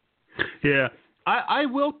 Yeah, I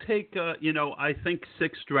will take. I think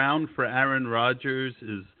 6th round for Aaron Rodgers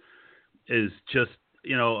is just.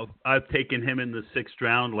 I've taken him in the 6th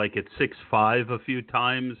round, like at 6'5" a few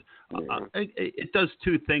times. It does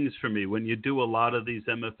two things for me. When you do a lot of these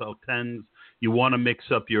MFL 10s, you want to mix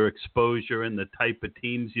up your exposure and the type of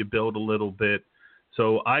teams you build a little bit.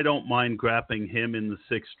 So I don't mind grabbing him in the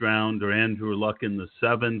 6th round, or Andrew Luck in the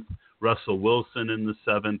 7th, Russell Wilson in the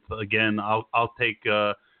 7th. Again, I'll take.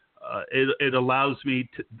 It allows me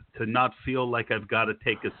to not feel like I've got to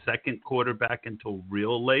take a second quarterback until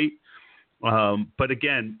real late. But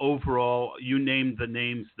again, overall, you named the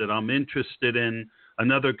names that I'm interested in.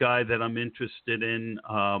 Another guy that I'm interested in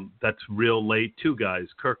that's real late, 2 guys.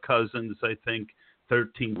 Kirk Cousins, I think,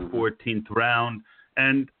 13th, 14th round.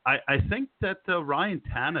 And I think that Ryan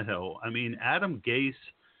Tannehill, Adam Gase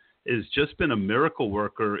has just been a miracle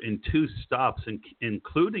worker in 2 stops,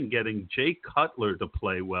 including getting Jay Cutler to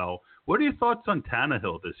play well. What are your thoughts on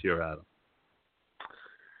Tannehill this year, Adam?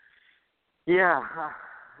 Yeah,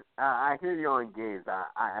 I hear you on Gase.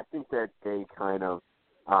 I think that they kind of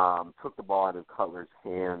took the ball out of Cutler's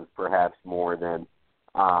hands perhaps more than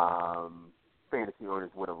fantasy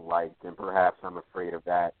owners would have liked, and perhaps I'm afraid of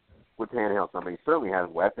that with Tannehill. He certainly has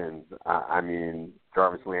weapons.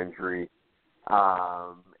 Jarvis Landry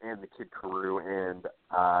and the kid Carew and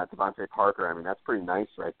Devontae Parker. That's pretty nice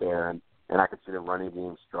right there, and I could see the running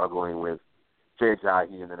game struggling with Jay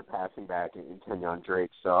Ajayi and then a passing back in Kenyon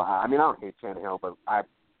Drake. So, I don't hate Tannehill, but I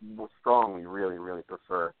strongly, really, really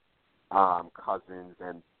prefer Cousins,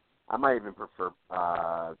 and I might even prefer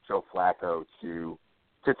Joe Flacco to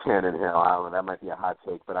Tannehill. I don't know, that might be a hot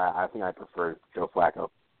take, but I think I prefer Joe Flacco.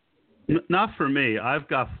 Not for me. I've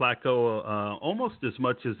got Flacco almost as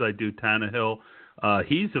much as I do Tannehill.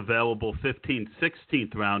 He's available 15th,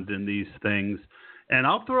 16th round in these things. And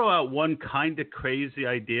I'll throw out one kind of crazy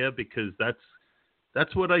idea because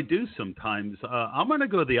that's what I do sometimes. I'm going to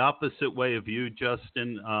go the opposite way of you,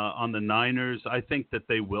 Justin, on the Niners. I think that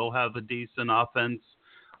they will have a decent offense.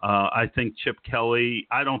 I think Chip Kelly,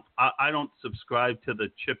 I don't subscribe to the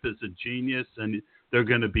Chip is a genius and they're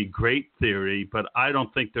going to be great theory, but I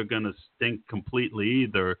don't think they're going to stink completely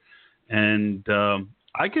either. And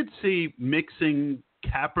I could see mixing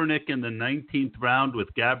Kaepernick in the 19th round with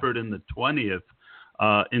Gabbert in the 20th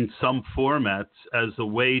in some formats as a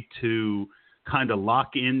way to kind of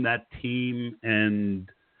lock in that team. And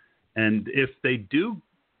if they do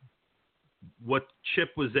what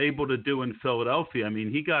Chip was able to do in Philadelphia,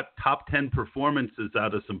 he got top 10 performances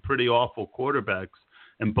out of some pretty awful quarterbacks.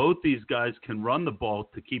 And both these guys can run the ball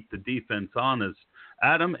to keep the defense honest.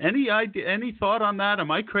 Adam, any idea, any thought on that?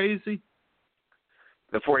 Am I crazy?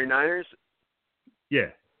 The 49ers?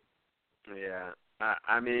 Yeah. Yeah.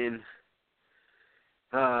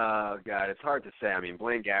 Oh, God, it's hard to say.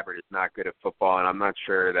 Blaine Gabbert is not good at football, and I'm not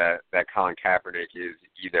sure that Colin Kaepernick is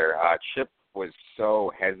either. Chip was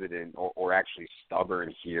so hesitant or actually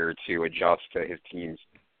stubborn here to adjust to his team's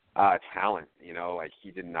talent.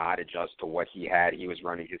 He did not adjust to what he had. He was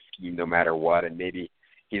running his scheme no matter what, and maybe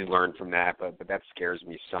he's learned from that, but that scares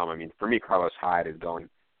me some. For me, Carlos Hyde is going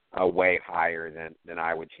way higher than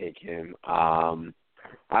I would take him.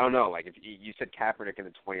 I don't know. If you said Kaepernick in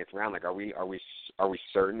the 20th round, are we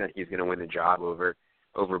certain that he's going to win the job over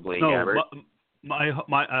Blaine Gabbert?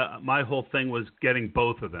 My whole thing was getting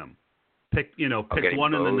both of them. Pick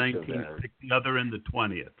one in the 19th, pick the other in the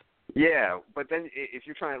 20th. Yeah, but then if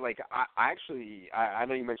you're trying to, I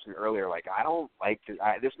know you mentioned earlier, I don't like to,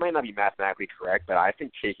 this might not be mathematically correct, but I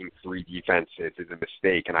think taking 3 defenses is a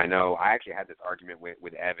mistake. And I know I actually had this argument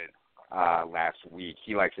with Evan last week.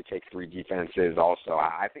 He likes to take 3 defenses also.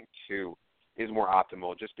 I think 2 is more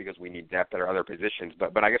optimal just because we need depth at our other positions.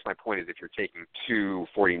 But I guess my point is if you're taking 2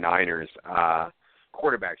 49ers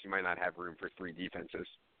quarterbacks, you might not have room for 3 defenses.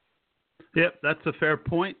 Yep, that's a fair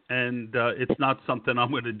point, and it's not something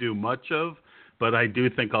I'm going to do much of, but I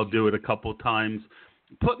do think I'll do it a couple times.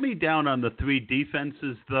 Put me down on the 3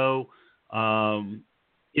 defenses, though. But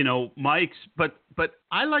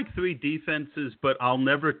I like 3 defenses, but I'll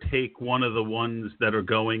never take one of the ones that are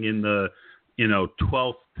going in the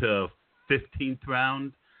 12th to 15th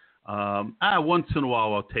round. Once in a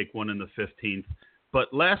while, I'll take one in the 15th.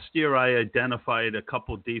 But last year, I identified a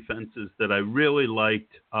couple defenses that I really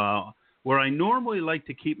liked. Where I normally like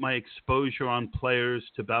to keep my exposure on players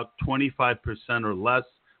to about 25% or less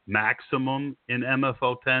maximum in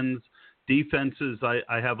MFL 10s. Defenses,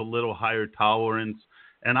 I have a little higher tolerance.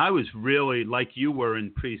 And I was really, like you were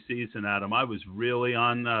in preseason, Adam, I was really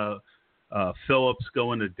on Phillips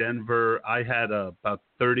going to Denver. I had about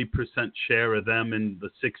 30% share of them in the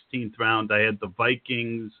 16th round. I had the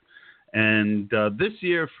Vikings. And this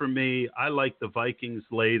year for me, I like the Vikings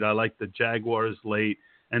late. I like the Jaguars late.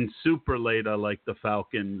 And super late, I like the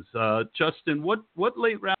Falcons. Justin, what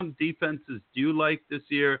late round defenses do you like this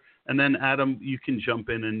year? And then, Adam, you can jump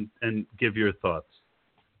in and give your thoughts.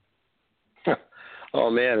 Oh,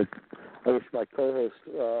 man. I wish my co-host,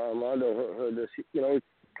 Armando, heard this. You know, it's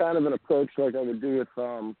kind of an approach like I would do with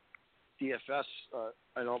DFS.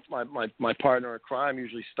 I know my partner in crime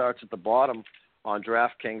usually starts at the bottom on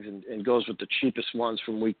DraftKings and goes with the cheapest ones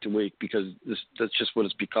from week to week because that's just what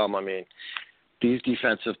it's become. I mean, these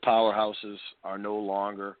defensive powerhouses are no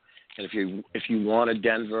longer. And if you want a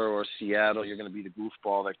Denver or Seattle, you're going to be the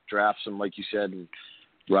goofball that drafts them, like you said, in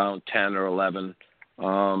round 10 or 11.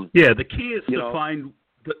 The key is to find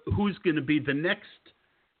who's going to be the next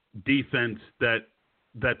defense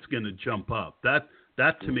that's going to jump up. That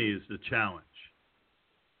to me is the challenge.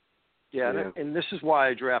 Yeah, and this is why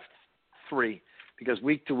I draft 3 because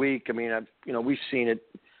week to week, I mean, we've seen it.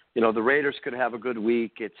 You know, the Raiders could have a good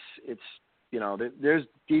week. It's you know, there's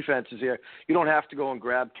defenses here. You don't have to go and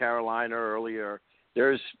grab Carolina earlier.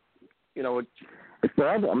 There's, you know,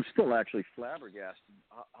 I'm still actually flabbergasted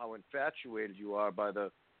how infatuated you are by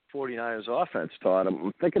the 49ers offense, Todd.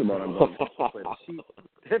 I'm thinking about them.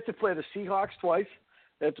 They have to play the Seahawks twice.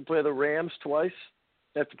 They have to play the Rams twice.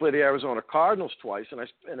 They have to play the Arizona Cardinals twice. And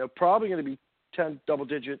they're probably going to be 10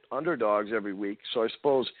 double-digit underdogs every week. So I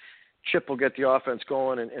suppose Chip will get the offense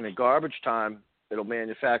going in a garbage time. It'll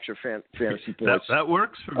manufacture fantasy points. That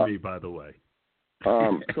works for me, by the way.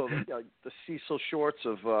 So the Cecil Shorts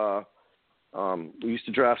of we used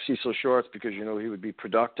to draft Cecil Shorts because, you know, he would be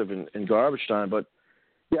productive in garbage time. But,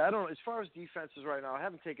 yeah, I don't know. As far as defenses right now, I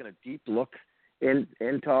haven't taken a deep look in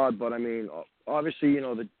Todd. But, I mean, obviously, you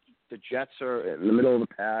know, the Jets are in the middle of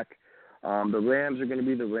the pack. The Rams are going to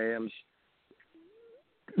be the Rams.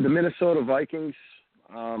 The Minnesota Vikings,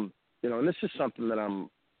 you know, and this is something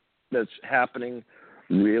that's happening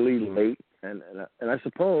really late. And I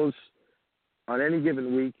suppose on any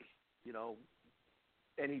given week, you know,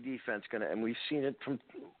 any defense and we've seen it from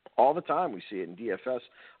all the time. We see it in DFS.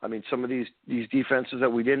 I mean, some of these defenses that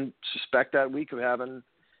we didn't suspect that week of having,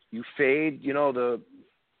 you fade, you know, the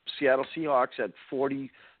Seattle Seahawks at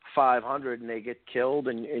 4,500 and they get killed,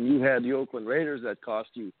 and you had the Oakland Raiders that cost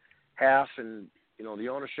you half, and, you know, the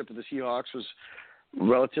ownership of the Seahawks was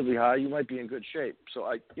relatively high. You might be in good shape. So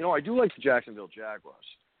I do like the Jacksonville Jaguars.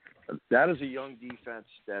 That is a young defense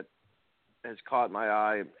that has caught my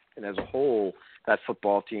eye, and as a whole, that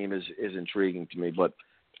football team is intriguing to me. But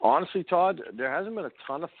honestly, Todd, there hasn't been a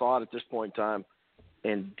ton of thought at this point in time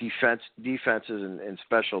in defenses and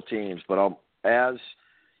special teams. But as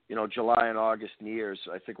you know, July and August nears,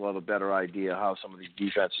 I think we'll have a better idea how some of these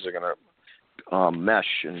defenses are going to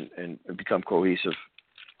mesh and become cohesive.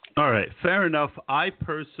 All right, fair enough. I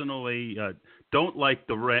personally don't like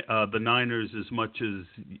the Niners as much as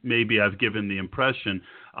maybe I've given the impression.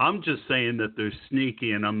 I'm just saying that they're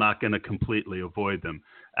sneaky, and I'm not going to completely avoid them.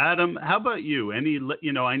 Adam, how about you?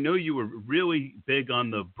 I know you were really big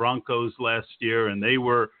on the Broncos last year, and they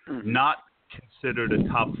were not considered a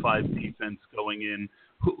top 5 defense going in.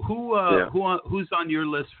 Who's on your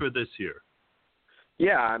list for this year?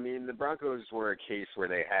 Yeah, I mean, the Broncos were a case where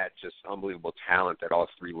they had just unbelievable talent at all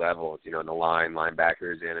 3 levels, you know, in the line,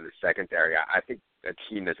 linebackers, and in the secondary. I think a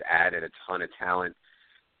team that's added a ton of talent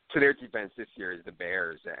to their defense this year is the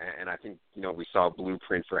Bears. And I think, you know, we saw a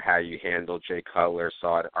blueprint for how you handle Jay Cutler,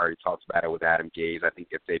 already talked about it with Adam Gase. I think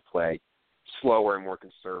if they play slower and more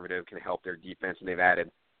conservative can help their defense, and they've added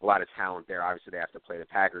a lot of talent there. Obviously, they have to play the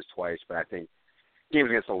Packers twice, but I think games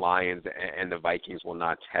against the Lions and the Vikings will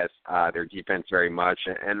not test their defense very much.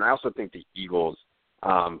 And I also think the Eagles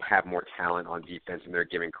have more talent on defense than they're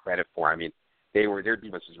giving credit for. I mean, their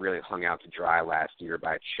defense was really hung out to dry last year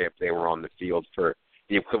by Chip. They were on the field for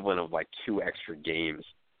the equivalent of like 2 extra games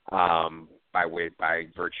by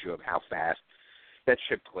virtue of how fast that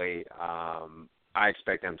Chip played. I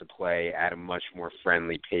expect them to play at a much more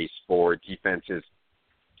friendly pace for defenses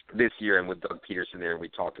this year. And with Doug Peterson there, we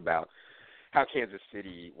talked about how Kansas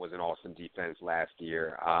City was an awesome defense last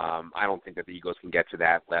year. I don't think that the Eagles can get to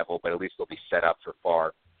that level, but at least they'll be set up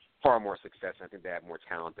for far more success. I think they have more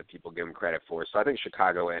talent than people give them credit for. So I think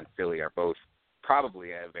Chicago and Philly are both probably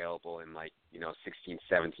available in 16th,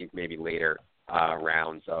 17th, maybe later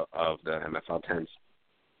rounds of the MFL10s.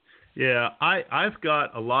 Yeah, I've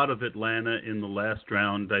got a lot of Atlanta in the last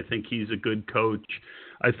round. I think he's a good coach.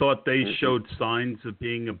 I thought they showed signs of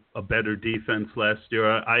being a better defense last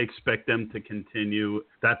year. I expect them to continue,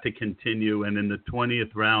 and in the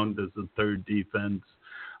 20th round as the third defense.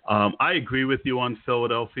 I agree with you on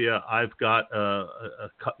Philadelphia. I've got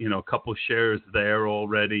a couple shares there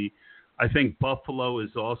already. I think Buffalo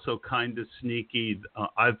is also kind of sneaky.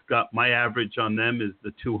 I've got my average on them is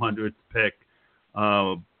the 200th pick.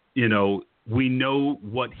 We know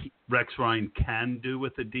what Rex Ryan can do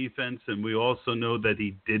with the defense, and we also know that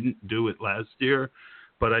he didn't do it last year.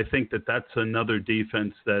 But I think that that's another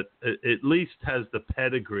defense that at least has the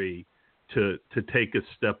pedigree to take a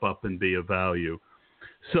step up and be a value.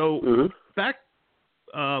 So back,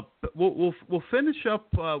 we'll finish up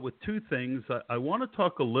with two things. I want to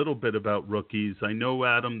talk a little bit about rookies. I know,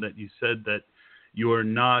 Adam, that you said that you are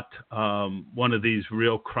not one of these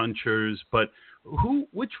real crunchers, but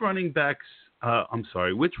which rookies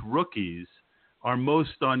are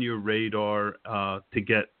most on your radar to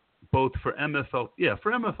get both for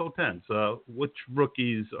MFL10s? Which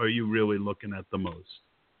rookies are you really looking at the most?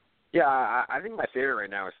 Yeah, I think my favorite right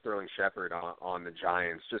now is Sterling Shepard on the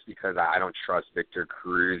Giants, just because I don't trust Victor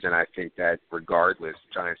Cruz, and I think that regardless,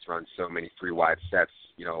 Giants run so many three wide sets,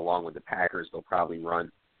 along with the Packers, they'll probably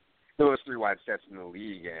run those three wide sets in the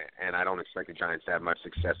league, and I don't expect the Giants to have much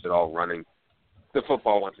success at all running the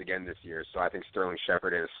football once again this year. So I think Sterling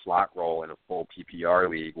Shepard in a slot role in a full PPR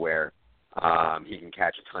league where he can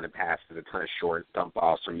catch a ton of passes, a ton of short dump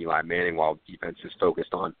balls from Eli Manning while defense is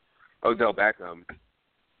focused on Odell Beckham.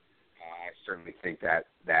 I certainly think that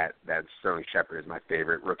Sterling Shepard is my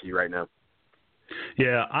favorite rookie right now.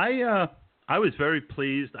 Yeah, I was very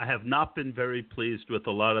pleased. I have not been very pleased with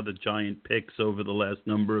a lot of the Giant picks over the last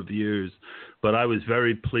number of years, but I was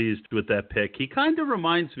very pleased with that pick. He kind of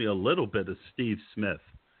reminds me a little bit of Steve Smith.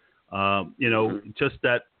 Just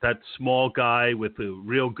that small guy with a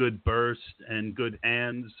real good burst and good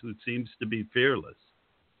hands who seems to be fearless.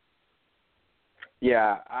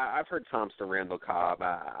 Yeah, I've heard Thompson Randall Cobb.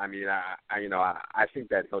 I think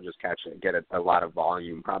that he'll just get a lot of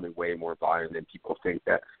volume, probably way more volume than people think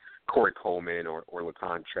that Corey Coleman or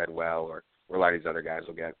Laquan Treadwell or a lot of these other guys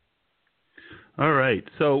will get. All right,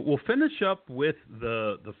 so we'll finish up with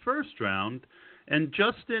the first round. And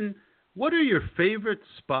Justin, what are your favorite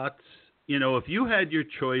spots? If you had your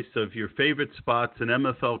choice of your favorite spots in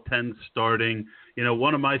MFL 10 starting,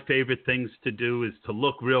 one of my favorite things to do is to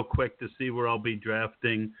look real quick to see where I'll be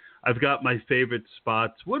drafting. I've got my favorite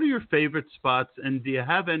spots. What are your favorite spots? And do you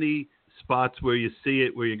have any spots where you see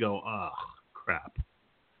it where you go, oh, crap?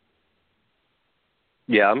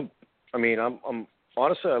 Yeah, I'm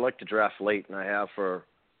honestly, I like to draft late, and I have for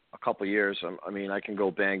a couple of years. I can go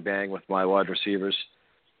bang with my wide receivers.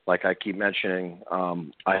 Like I keep mentioning,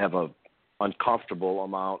 I have a uncomfortable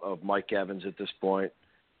amount of Mike Evans at this point,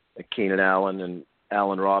 Keenan Allen and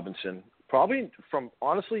Allen Robinson. Probably from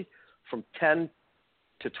 10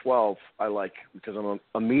 to 12, I like, because I'm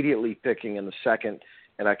immediately picking in the second,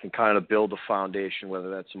 and I can kind of build a foundation, whether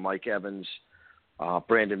that's Mike Evans,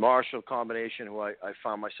 Brandon Marshall combination, who I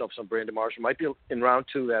found myself some Brandon Marshall. Might be in round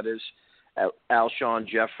 2, that is, Alshon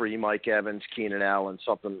Jeffrey, Mike Evans, Keenan Allen,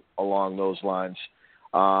 something along those lines.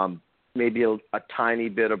 Maybe a tiny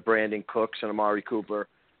bit of Brandon Cooks and Amari Cooper.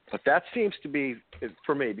 But that seems to be,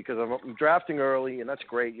 for me, because I'm drafting early, and that's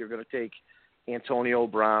great. You're going to take Antonio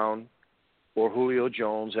Brown or Julio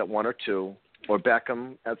Jones at 1 or 2, or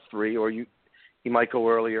Beckham at 3, or he might go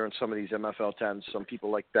earlier in some of these MFL 10s. Some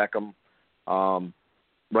people like Beckham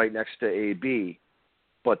right next to AB.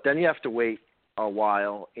 But then you have to wait a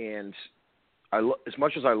while, and as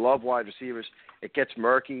much as I love wide receivers, it gets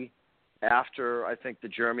murky after, I think, the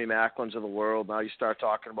Jeremy Maclins of the world. Now you start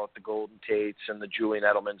talking about the Golden Tates and the Julian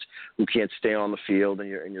Edelmans who can't stay on the field, and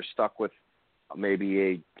you're stuck with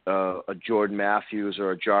maybe a Jordan Matthews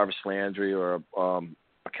or a Jarvis Landry or a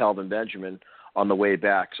Kelvin Benjamin on the way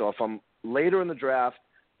back. So if I'm later in the draft,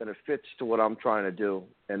 then it fits to what I'm trying to do,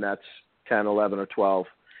 and that's 10, 11, or 12,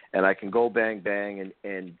 and I can go bang,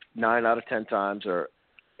 and 9 out of 10 times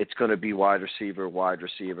it's going to be wide receiver,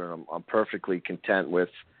 and I'm perfectly content with,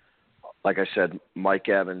 like I said, Mike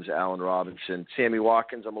Evans, Allen Robinson. Sammy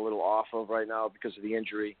Watkins I'm a little off of right now because of the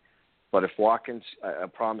injury. But if Watkins, I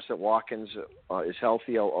promise that Watkins is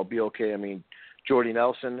healthy, I'll be okay. Jordy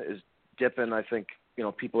Nelson is dipping. I think,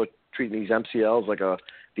 people are treating these MCLs like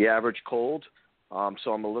the average cold.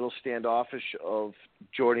 So I'm a little standoffish of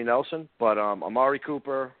Jordy Nelson. But Amari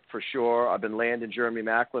Cooper, for sure. I've been landing Jeremy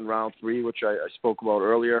Maclin round 3, which I spoke about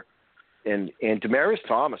earlier. And Demaryius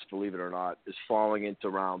Thomas, believe it or not, is falling into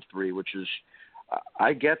round 3, which is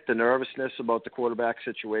I get the nervousness about the quarterback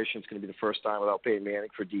situation. It's going to be the first time without Peyton Manning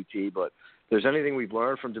for DT, but if there's anything we've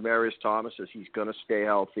learned from Demaryius Thomas is he's going to stay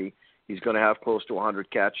healthy. He's going to have close to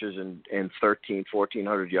 100 catches and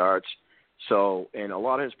 1,400 yards. So, and a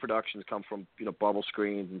lot of his productions come from, bubble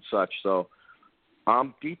screens and such. So,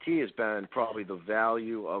 DT has been probably the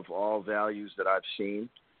value of all values that I've seen.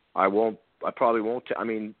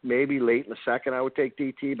 Maybe late in the second I would take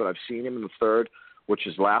DT, but I've seen him in the third, which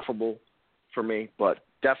is laughable for me, but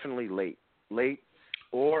definitely late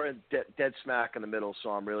or dead smack in the middle. So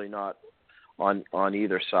I'm really not on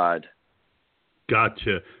either side.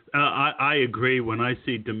 Gotcha. I agree. When I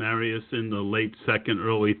see Demaryius in the late second,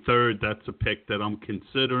 early third, that's a pick that I'm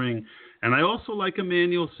considering. And I also like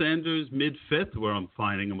Emmanuel Sanders mid-fifth, where I'm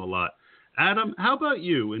finding him a lot. Adam, how about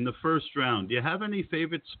you in the first round? Do you have any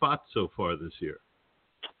favorite spots so far this year?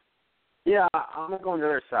 Yeah, I'm going to go on the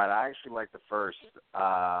other side. I actually like the first,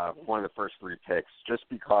 one of the first three picks, just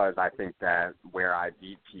because I think that where I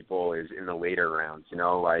beat people is in the later rounds.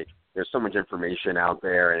 There's so much information out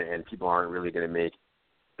there, and people aren't really going to make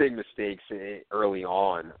big mistakes early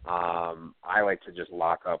on. I like to just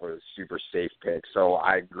lock up a super safe pick. So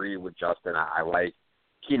I agree with Justin. I like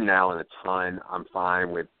Keenan Allen a ton. I'm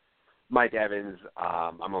fine with Mike Evans.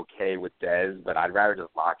 I'm okay with Dez, but I'd rather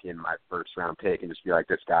just lock in my first-round pick and just be like,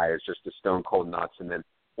 this guy is just a stone-cold nuts, and then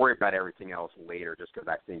worry about everything else later just because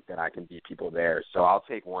I think that I can beat people there. So I'll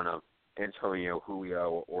take one of Antonio,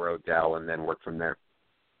 Julio, or Odell and then work from there.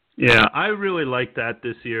 Yeah, I really like that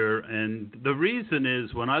this year, and the reason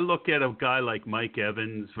is when I look at a guy like Mike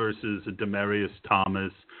Evans versus a Demaryius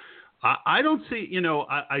Thomas, I don't see,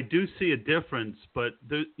 I do see a difference, but,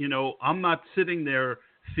 I'm not sitting there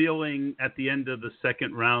feeling at the end of the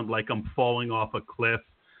second round like I'm falling off a cliff.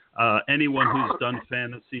 Anyone who's done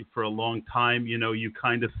fantasy for a long time, you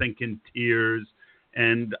kind of think in tiers,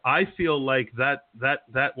 and I feel like that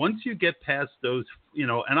once you get past those,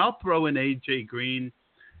 and I'll throw in A.J. Green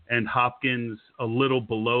and Hopkins a little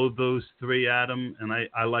below those three, Adam, and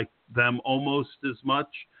I like them almost as much.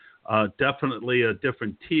 Definitely a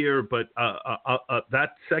different tier, but that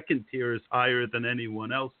second tier is higher than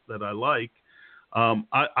anyone else that I like.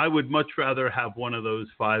 I would much rather have one of those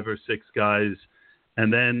 5 or 6 guys,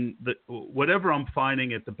 and then whatever I'm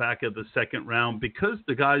finding at the back of the second round, because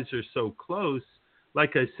the guys are so close,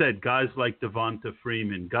 like I said, guys like Devonta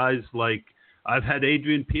Freeman, guys like I've had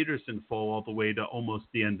Adrian Peterson fall all the way to almost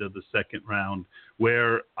the end of the second round,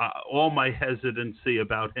 where all my hesitancy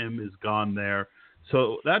about him is gone there.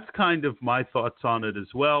 So that's kind of my thoughts on it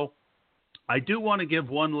as well. I do want to give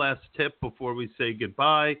one last tip before we say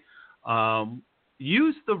goodbye.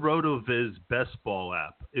 Use the RotoViz Best Ball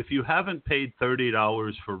app. If you haven't paid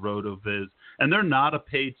 $30 for RotoViz, and they're not a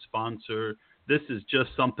paid sponsor, this is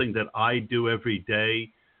just something that I do every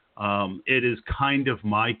day. It is kind of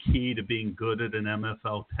my key to being good at an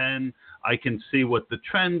MFL10. I can see what the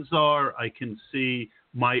trends are. I can see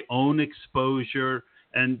my own exposure.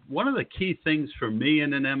 And one of the key things for me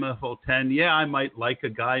in an MFL10, I might like a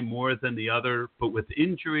guy more than the other, but with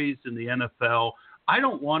injuries in the NFL, I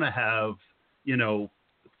don't want to have,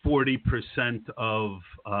 40% of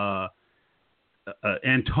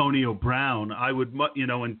Antonio Brown. I would,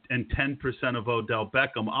 and 10% of Odell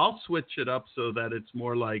Beckham. I'll switch it up so that it's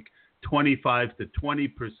more like 25 to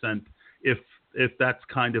 20%, if that's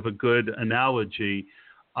kind of a good analogy.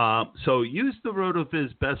 So use the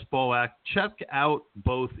RotoViz Best Ball app. Check out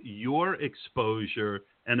both your exposure,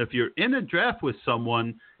 and if you're in a draft with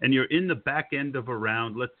someone and you're in the back end of a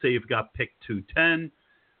round, let's say you've got pick 210,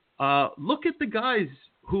 look at the guys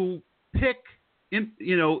who pick in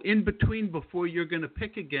between before you're going to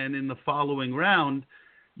pick again in the following round.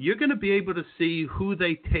 You're going to be able to see who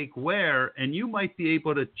they take where, and you might be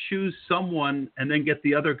able to choose someone and then get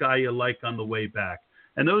the other guy you like on the way back.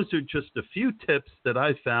 And those are just a few tips that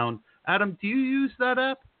I found. Adam, do you use that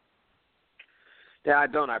app? Yeah, I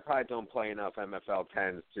don't. I probably don't play enough MFL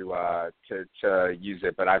 10s to use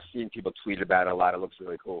it, but I've seen people tweet about it a lot. It looks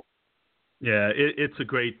really cool. Yeah, it's a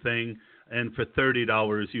great thing. And for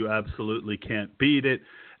 $30, you absolutely can't beat it.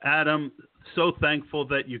 Adam, so thankful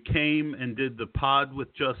that you came and did the pod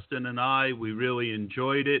with Justin and I. We really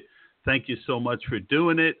enjoyed it. Thank you so much for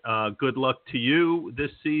doing it. Good luck to you this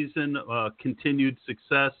season. Continued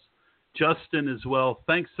success. Justin as well,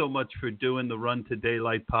 thanks so much for doing the Run to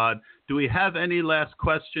Daylight pod. Do we have any last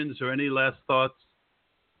questions or any last thoughts?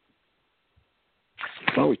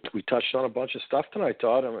 Well, we touched on a bunch of stuff tonight,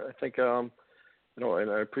 Todd. I think, and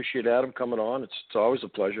I appreciate Adam coming on. It's always a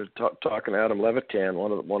pleasure talking to Adam Levitan,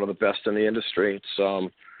 one of the best in the industry.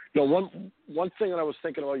 It's one thing that I was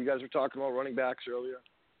thinking about. You guys were talking about running backs earlier.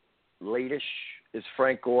 Late-ish is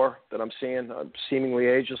Frank Gore that I'm seeing, seemingly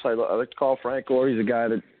ageless. I like to call Frank Gore. He's a guy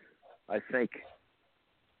that I think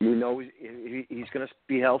he's going to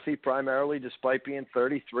be healthy primarily, despite being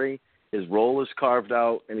 33. His role is carved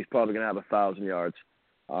out, and he's probably going to have 1,000 yards.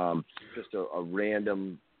 Just a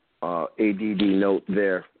random ADD note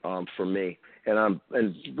there for me. And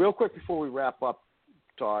real quick before we wrap up,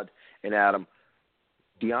 Todd and Adam,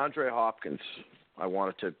 DeAndre Hopkins, I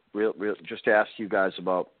wanted to just ask you guys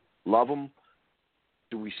about. Love him.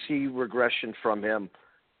 Do we see regression from him?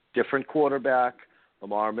 Different quarterback.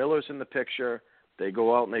 Lamar Miller's in the picture. They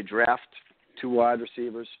go out and they draft 2 wide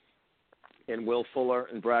receivers in Will Fuller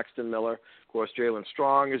and Braxton Miller. Of course, Jalen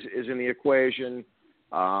Strong is in the equation.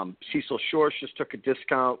 Cecil Shorts just took a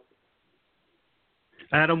discount.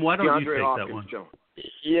 Adam, why don't DeAndre you take Hopkins, that one? Joe.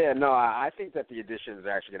 Yeah, no, I think that the additions are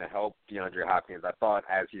actually going to help DeAndre Hopkins. I thought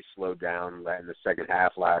as he slowed down in the second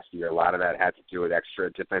half last year, a lot of that had to do with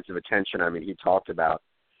extra defensive attention. I mean, he talked about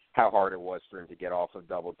how hard it was for him to get off of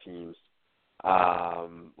double teams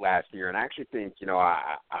last year. And I actually think,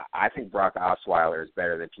 I think Brock Osweiler is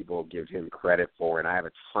better than people give him credit for, and I have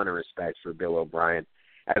a ton of respect for Bill O'Brien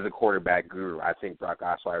as a quarterback guru. I think Brock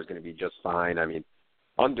Osweiler is going to be just fine. I mean,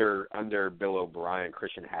 under Bill O'Brien,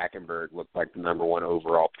 Christian Hackenberg looked like the number 1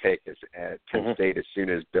 overall pick at Penn State. As soon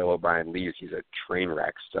as Bill O'Brien leaves, he's a train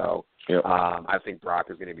wreck. So I think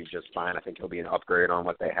Brock is going to be just fine. I think he'll be an upgrade on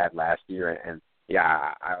what they had last year. And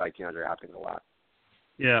yeah, I like DeAndre Hopkins a lot.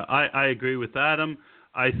 Yeah, I agree with Adam.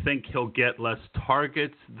 I think he'll get less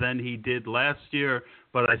targets than he did last year,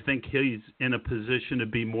 but I think he's in a position to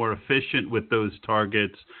be more efficient with those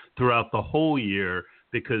targets throughout the whole year,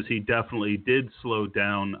 because he definitely did slow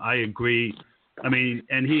down. I agree. I mean,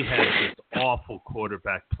 and he had this awful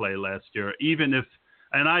quarterback play last year.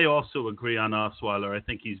 And I also agree on Osweiler. I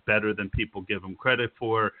think he's better than people give him credit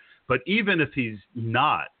for. But even if he's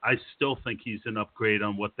not, I still think he's an upgrade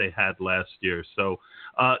on what they had last year. So,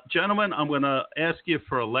 gentlemen, I'm going to ask you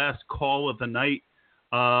for a last call of the night.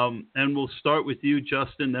 And we'll start with you,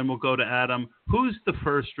 Justin, then we'll go to Adam. Who's the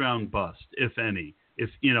first-round bust, if any? If,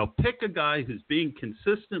 pick a guy who's being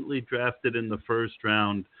consistently drafted in the first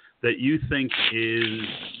round that you think is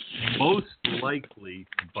most likely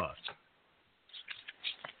to bust.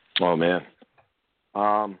 Oh, man.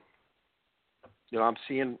 I'm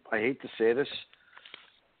seeing, I hate to say this,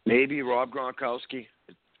 maybe Rob Gronkowski.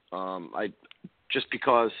 Just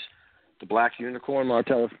because the black unicorn,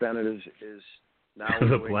 Martellus Bennett, is now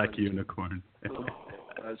the black unicorn.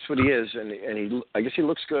 That's what he is, and I guess he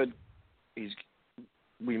looks good.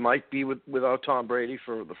 We might be without Tom Brady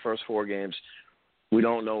for the first 4 games. We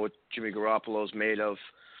don't know what Jimmy Garoppolo's made of.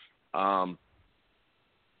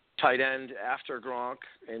 Tight end after Gronk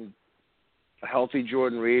and a healthy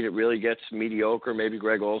Jordan Reed, it really gets mediocre, maybe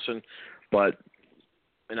Greg Olsen.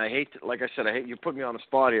 And I hate, like I said, you put me on the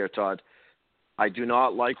spot here, Todd. I do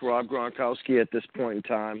not like Rob Gronkowski at this point in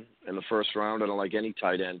time in the first round. I don't like any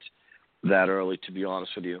tight end that early, to be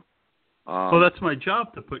honest with you. Well, that's my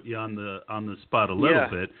job to put you on the spot a little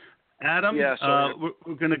bit. Adam,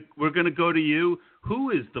 we're gonna go to you.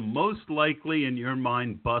 Who is the most likely in your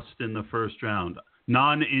mind bust in the first round,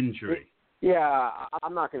 non-injury? Yeah,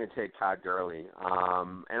 I'm not going to take Todd Gurley,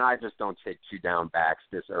 and I just don't take 2 down backs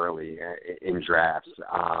this early in drafts.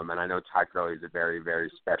 And I know Todd Gurley is a very, very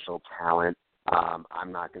special talent.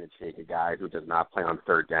 I'm not going to take a guy who does not play on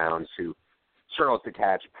third downs, who struggles to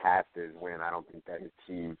catch passes when I don't think that his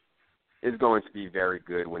team is going to be very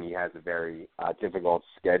good when he has a very difficult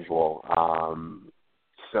schedule.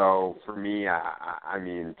 So for me, I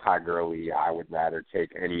mean, Todd Gurley, I would rather take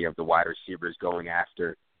any of the wide receivers going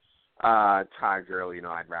after Todd Gurley.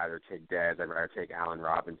 I'd rather take Dez. I'd rather take Allen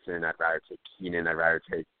Robinson. I'd rather take Keenan. I'd rather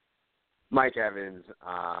take Mike Evans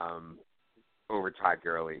over Todd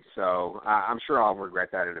Gurley. So I'm sure I'll regret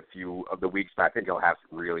that in a few of the weeks, but I think he'll have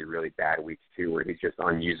some really, really bad weeks too where he's just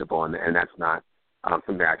unusable, and that's not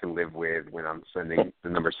something I can live with when I'm sending the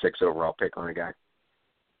number 6 overall pick on a guy.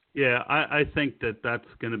 Yeah, I think that's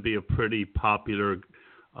going to be a pretty popular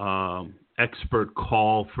expert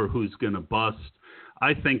call for who's going to bust.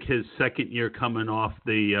 I think his second year coming off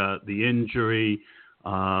the injury,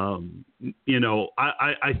 I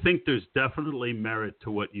think there's definitely merit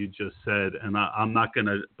to what you just said, and I'm not going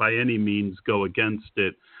to by any means go against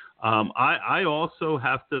it. I also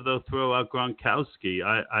have to, though, throw out Gronkowski.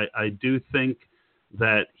 I do think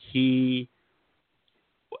that he,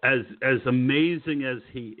 as amazing as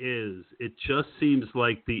he is, it just seems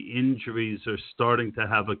like the injuries are starting to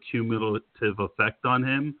have a cumulative effect on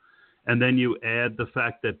him. And then you add the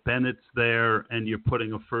fact that Bennett's there and you're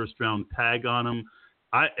putting a first-round tag on him.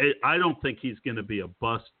 I don't think he's going to be a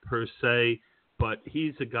bust per se, but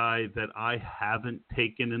he's a guy that I haven't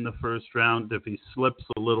taken in the first round. If he slips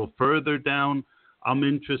a little further down, I'm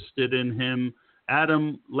interested in him.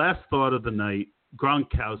 Adam, last thought of the night,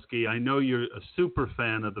 Gronkowski. I know you're a super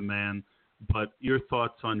fan of the man, but your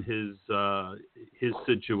thoughts on his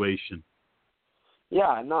situation?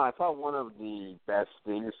 Yeah, no, I thought one of the best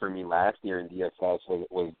things for me last year in DFS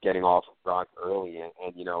was getting off of Gronk early, and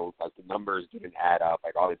like the numbers didn't add up.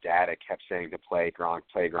 Like all the data kept saying to play Gronk,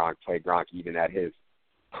 even at his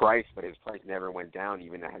price, but his price never went down,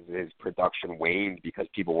 even as his production waned because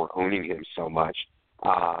people were owning him so much.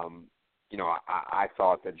 I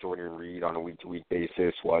thought that Jordan Reed on a week-to-week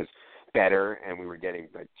basis was better, and we were getting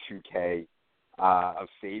like $2K of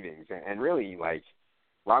savings. And really, like,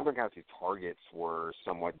 Rob Gronkowski's targets were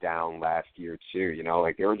somewhat down last year, too.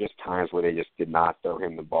 Like there were just times where they just did not throw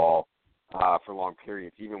him the ball for long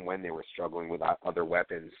periods, even when they were struggling with other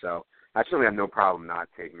weapons. So I certainly have no problem not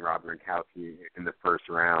taking Rob Gronkowski in the first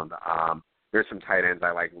round. There's some tight ends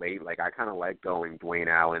I like late. Like I kind of like going Dwayne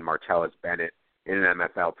Allen, Martellus Bennett in an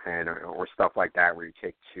MFL10 or stuff like that, where you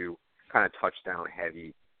take two kind of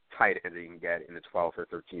touchdown-heavy tight ends that you can get in the 12th or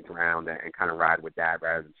 13th round and kind of ride with that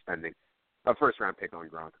rather than spending a first-round pick on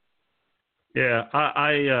Gronk. Yeah,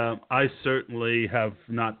 I certainly have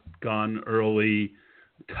not gone early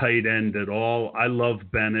tight end at all. I love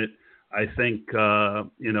Bennett. I think,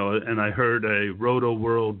 and I heard a Roto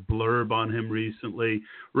World blurb on him recently.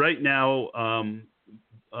 Right now,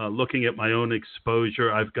 looking at my own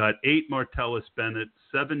exposure, I've got 8 Martellus Bennett,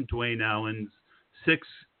 7 Dwayne Allens, 6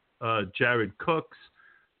 Jared Cooks,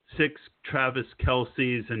 6 Travis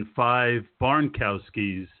Kelce's, and 5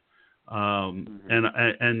 Barnkowski's.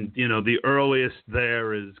 And the earliest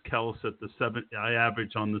there is Kels at the 7. I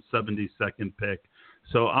average on the 72nd pick.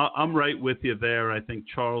 So I'm right with you there. I think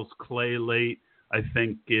Charles Clay late, I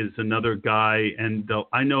think, is another guy. And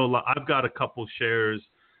I know I've got a couple shares.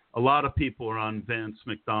 A lot of people are on Vance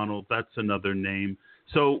McDonald. That's another name.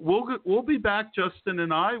 So we'll be back, Justin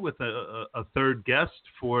and I, with a third guest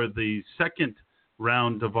for the second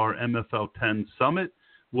round of our MFL10 Summit.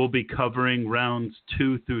 We'll be covering rounds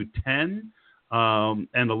 2 through 10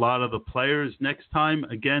 and a lot of the players next time.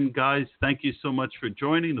 Again, guys, thank you so much for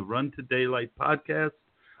joining the Run to Daylight podcast.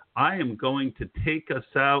 I am going to take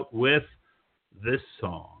us out with this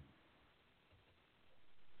song.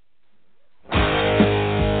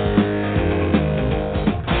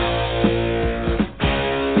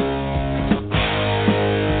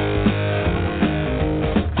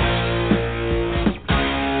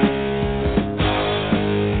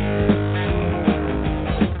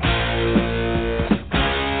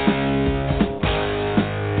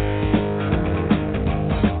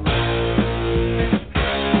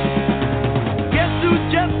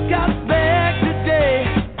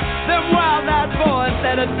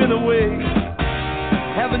 Had been away,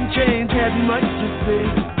 haven't changed, had much to say,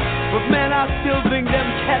 but man, I still think them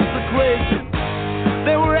cats are crazy.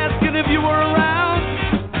 They were asking if you were around,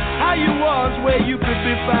 how you was, where you could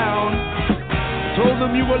be found. Told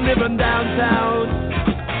them you were living downtown,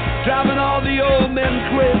 driving all the old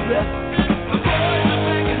men crazy. The boys are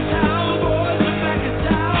back in town, the boys are back in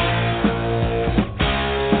town.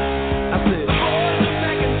 I said, the boys are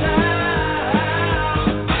back in town,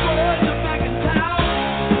 the boys are back in town.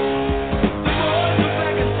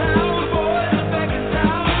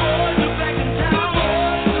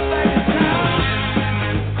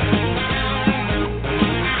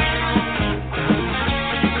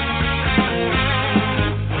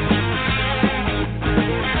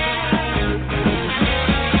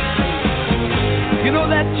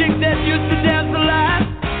 That chick that used to dance a lot,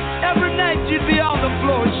 every night she'd be on the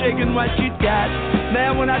floor shaking what she'd got.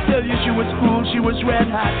 Man, when I tell you she was cool, she was red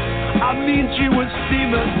hot. I mean, she was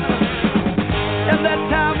steaming. And that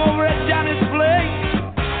time over at Johnny's place,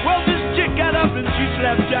 well, this chick got up and she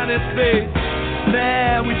slapped Johnny's face.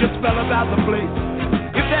 Man, we just fell about the place.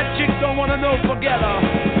 If that chick don't want to know, forget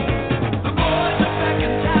her.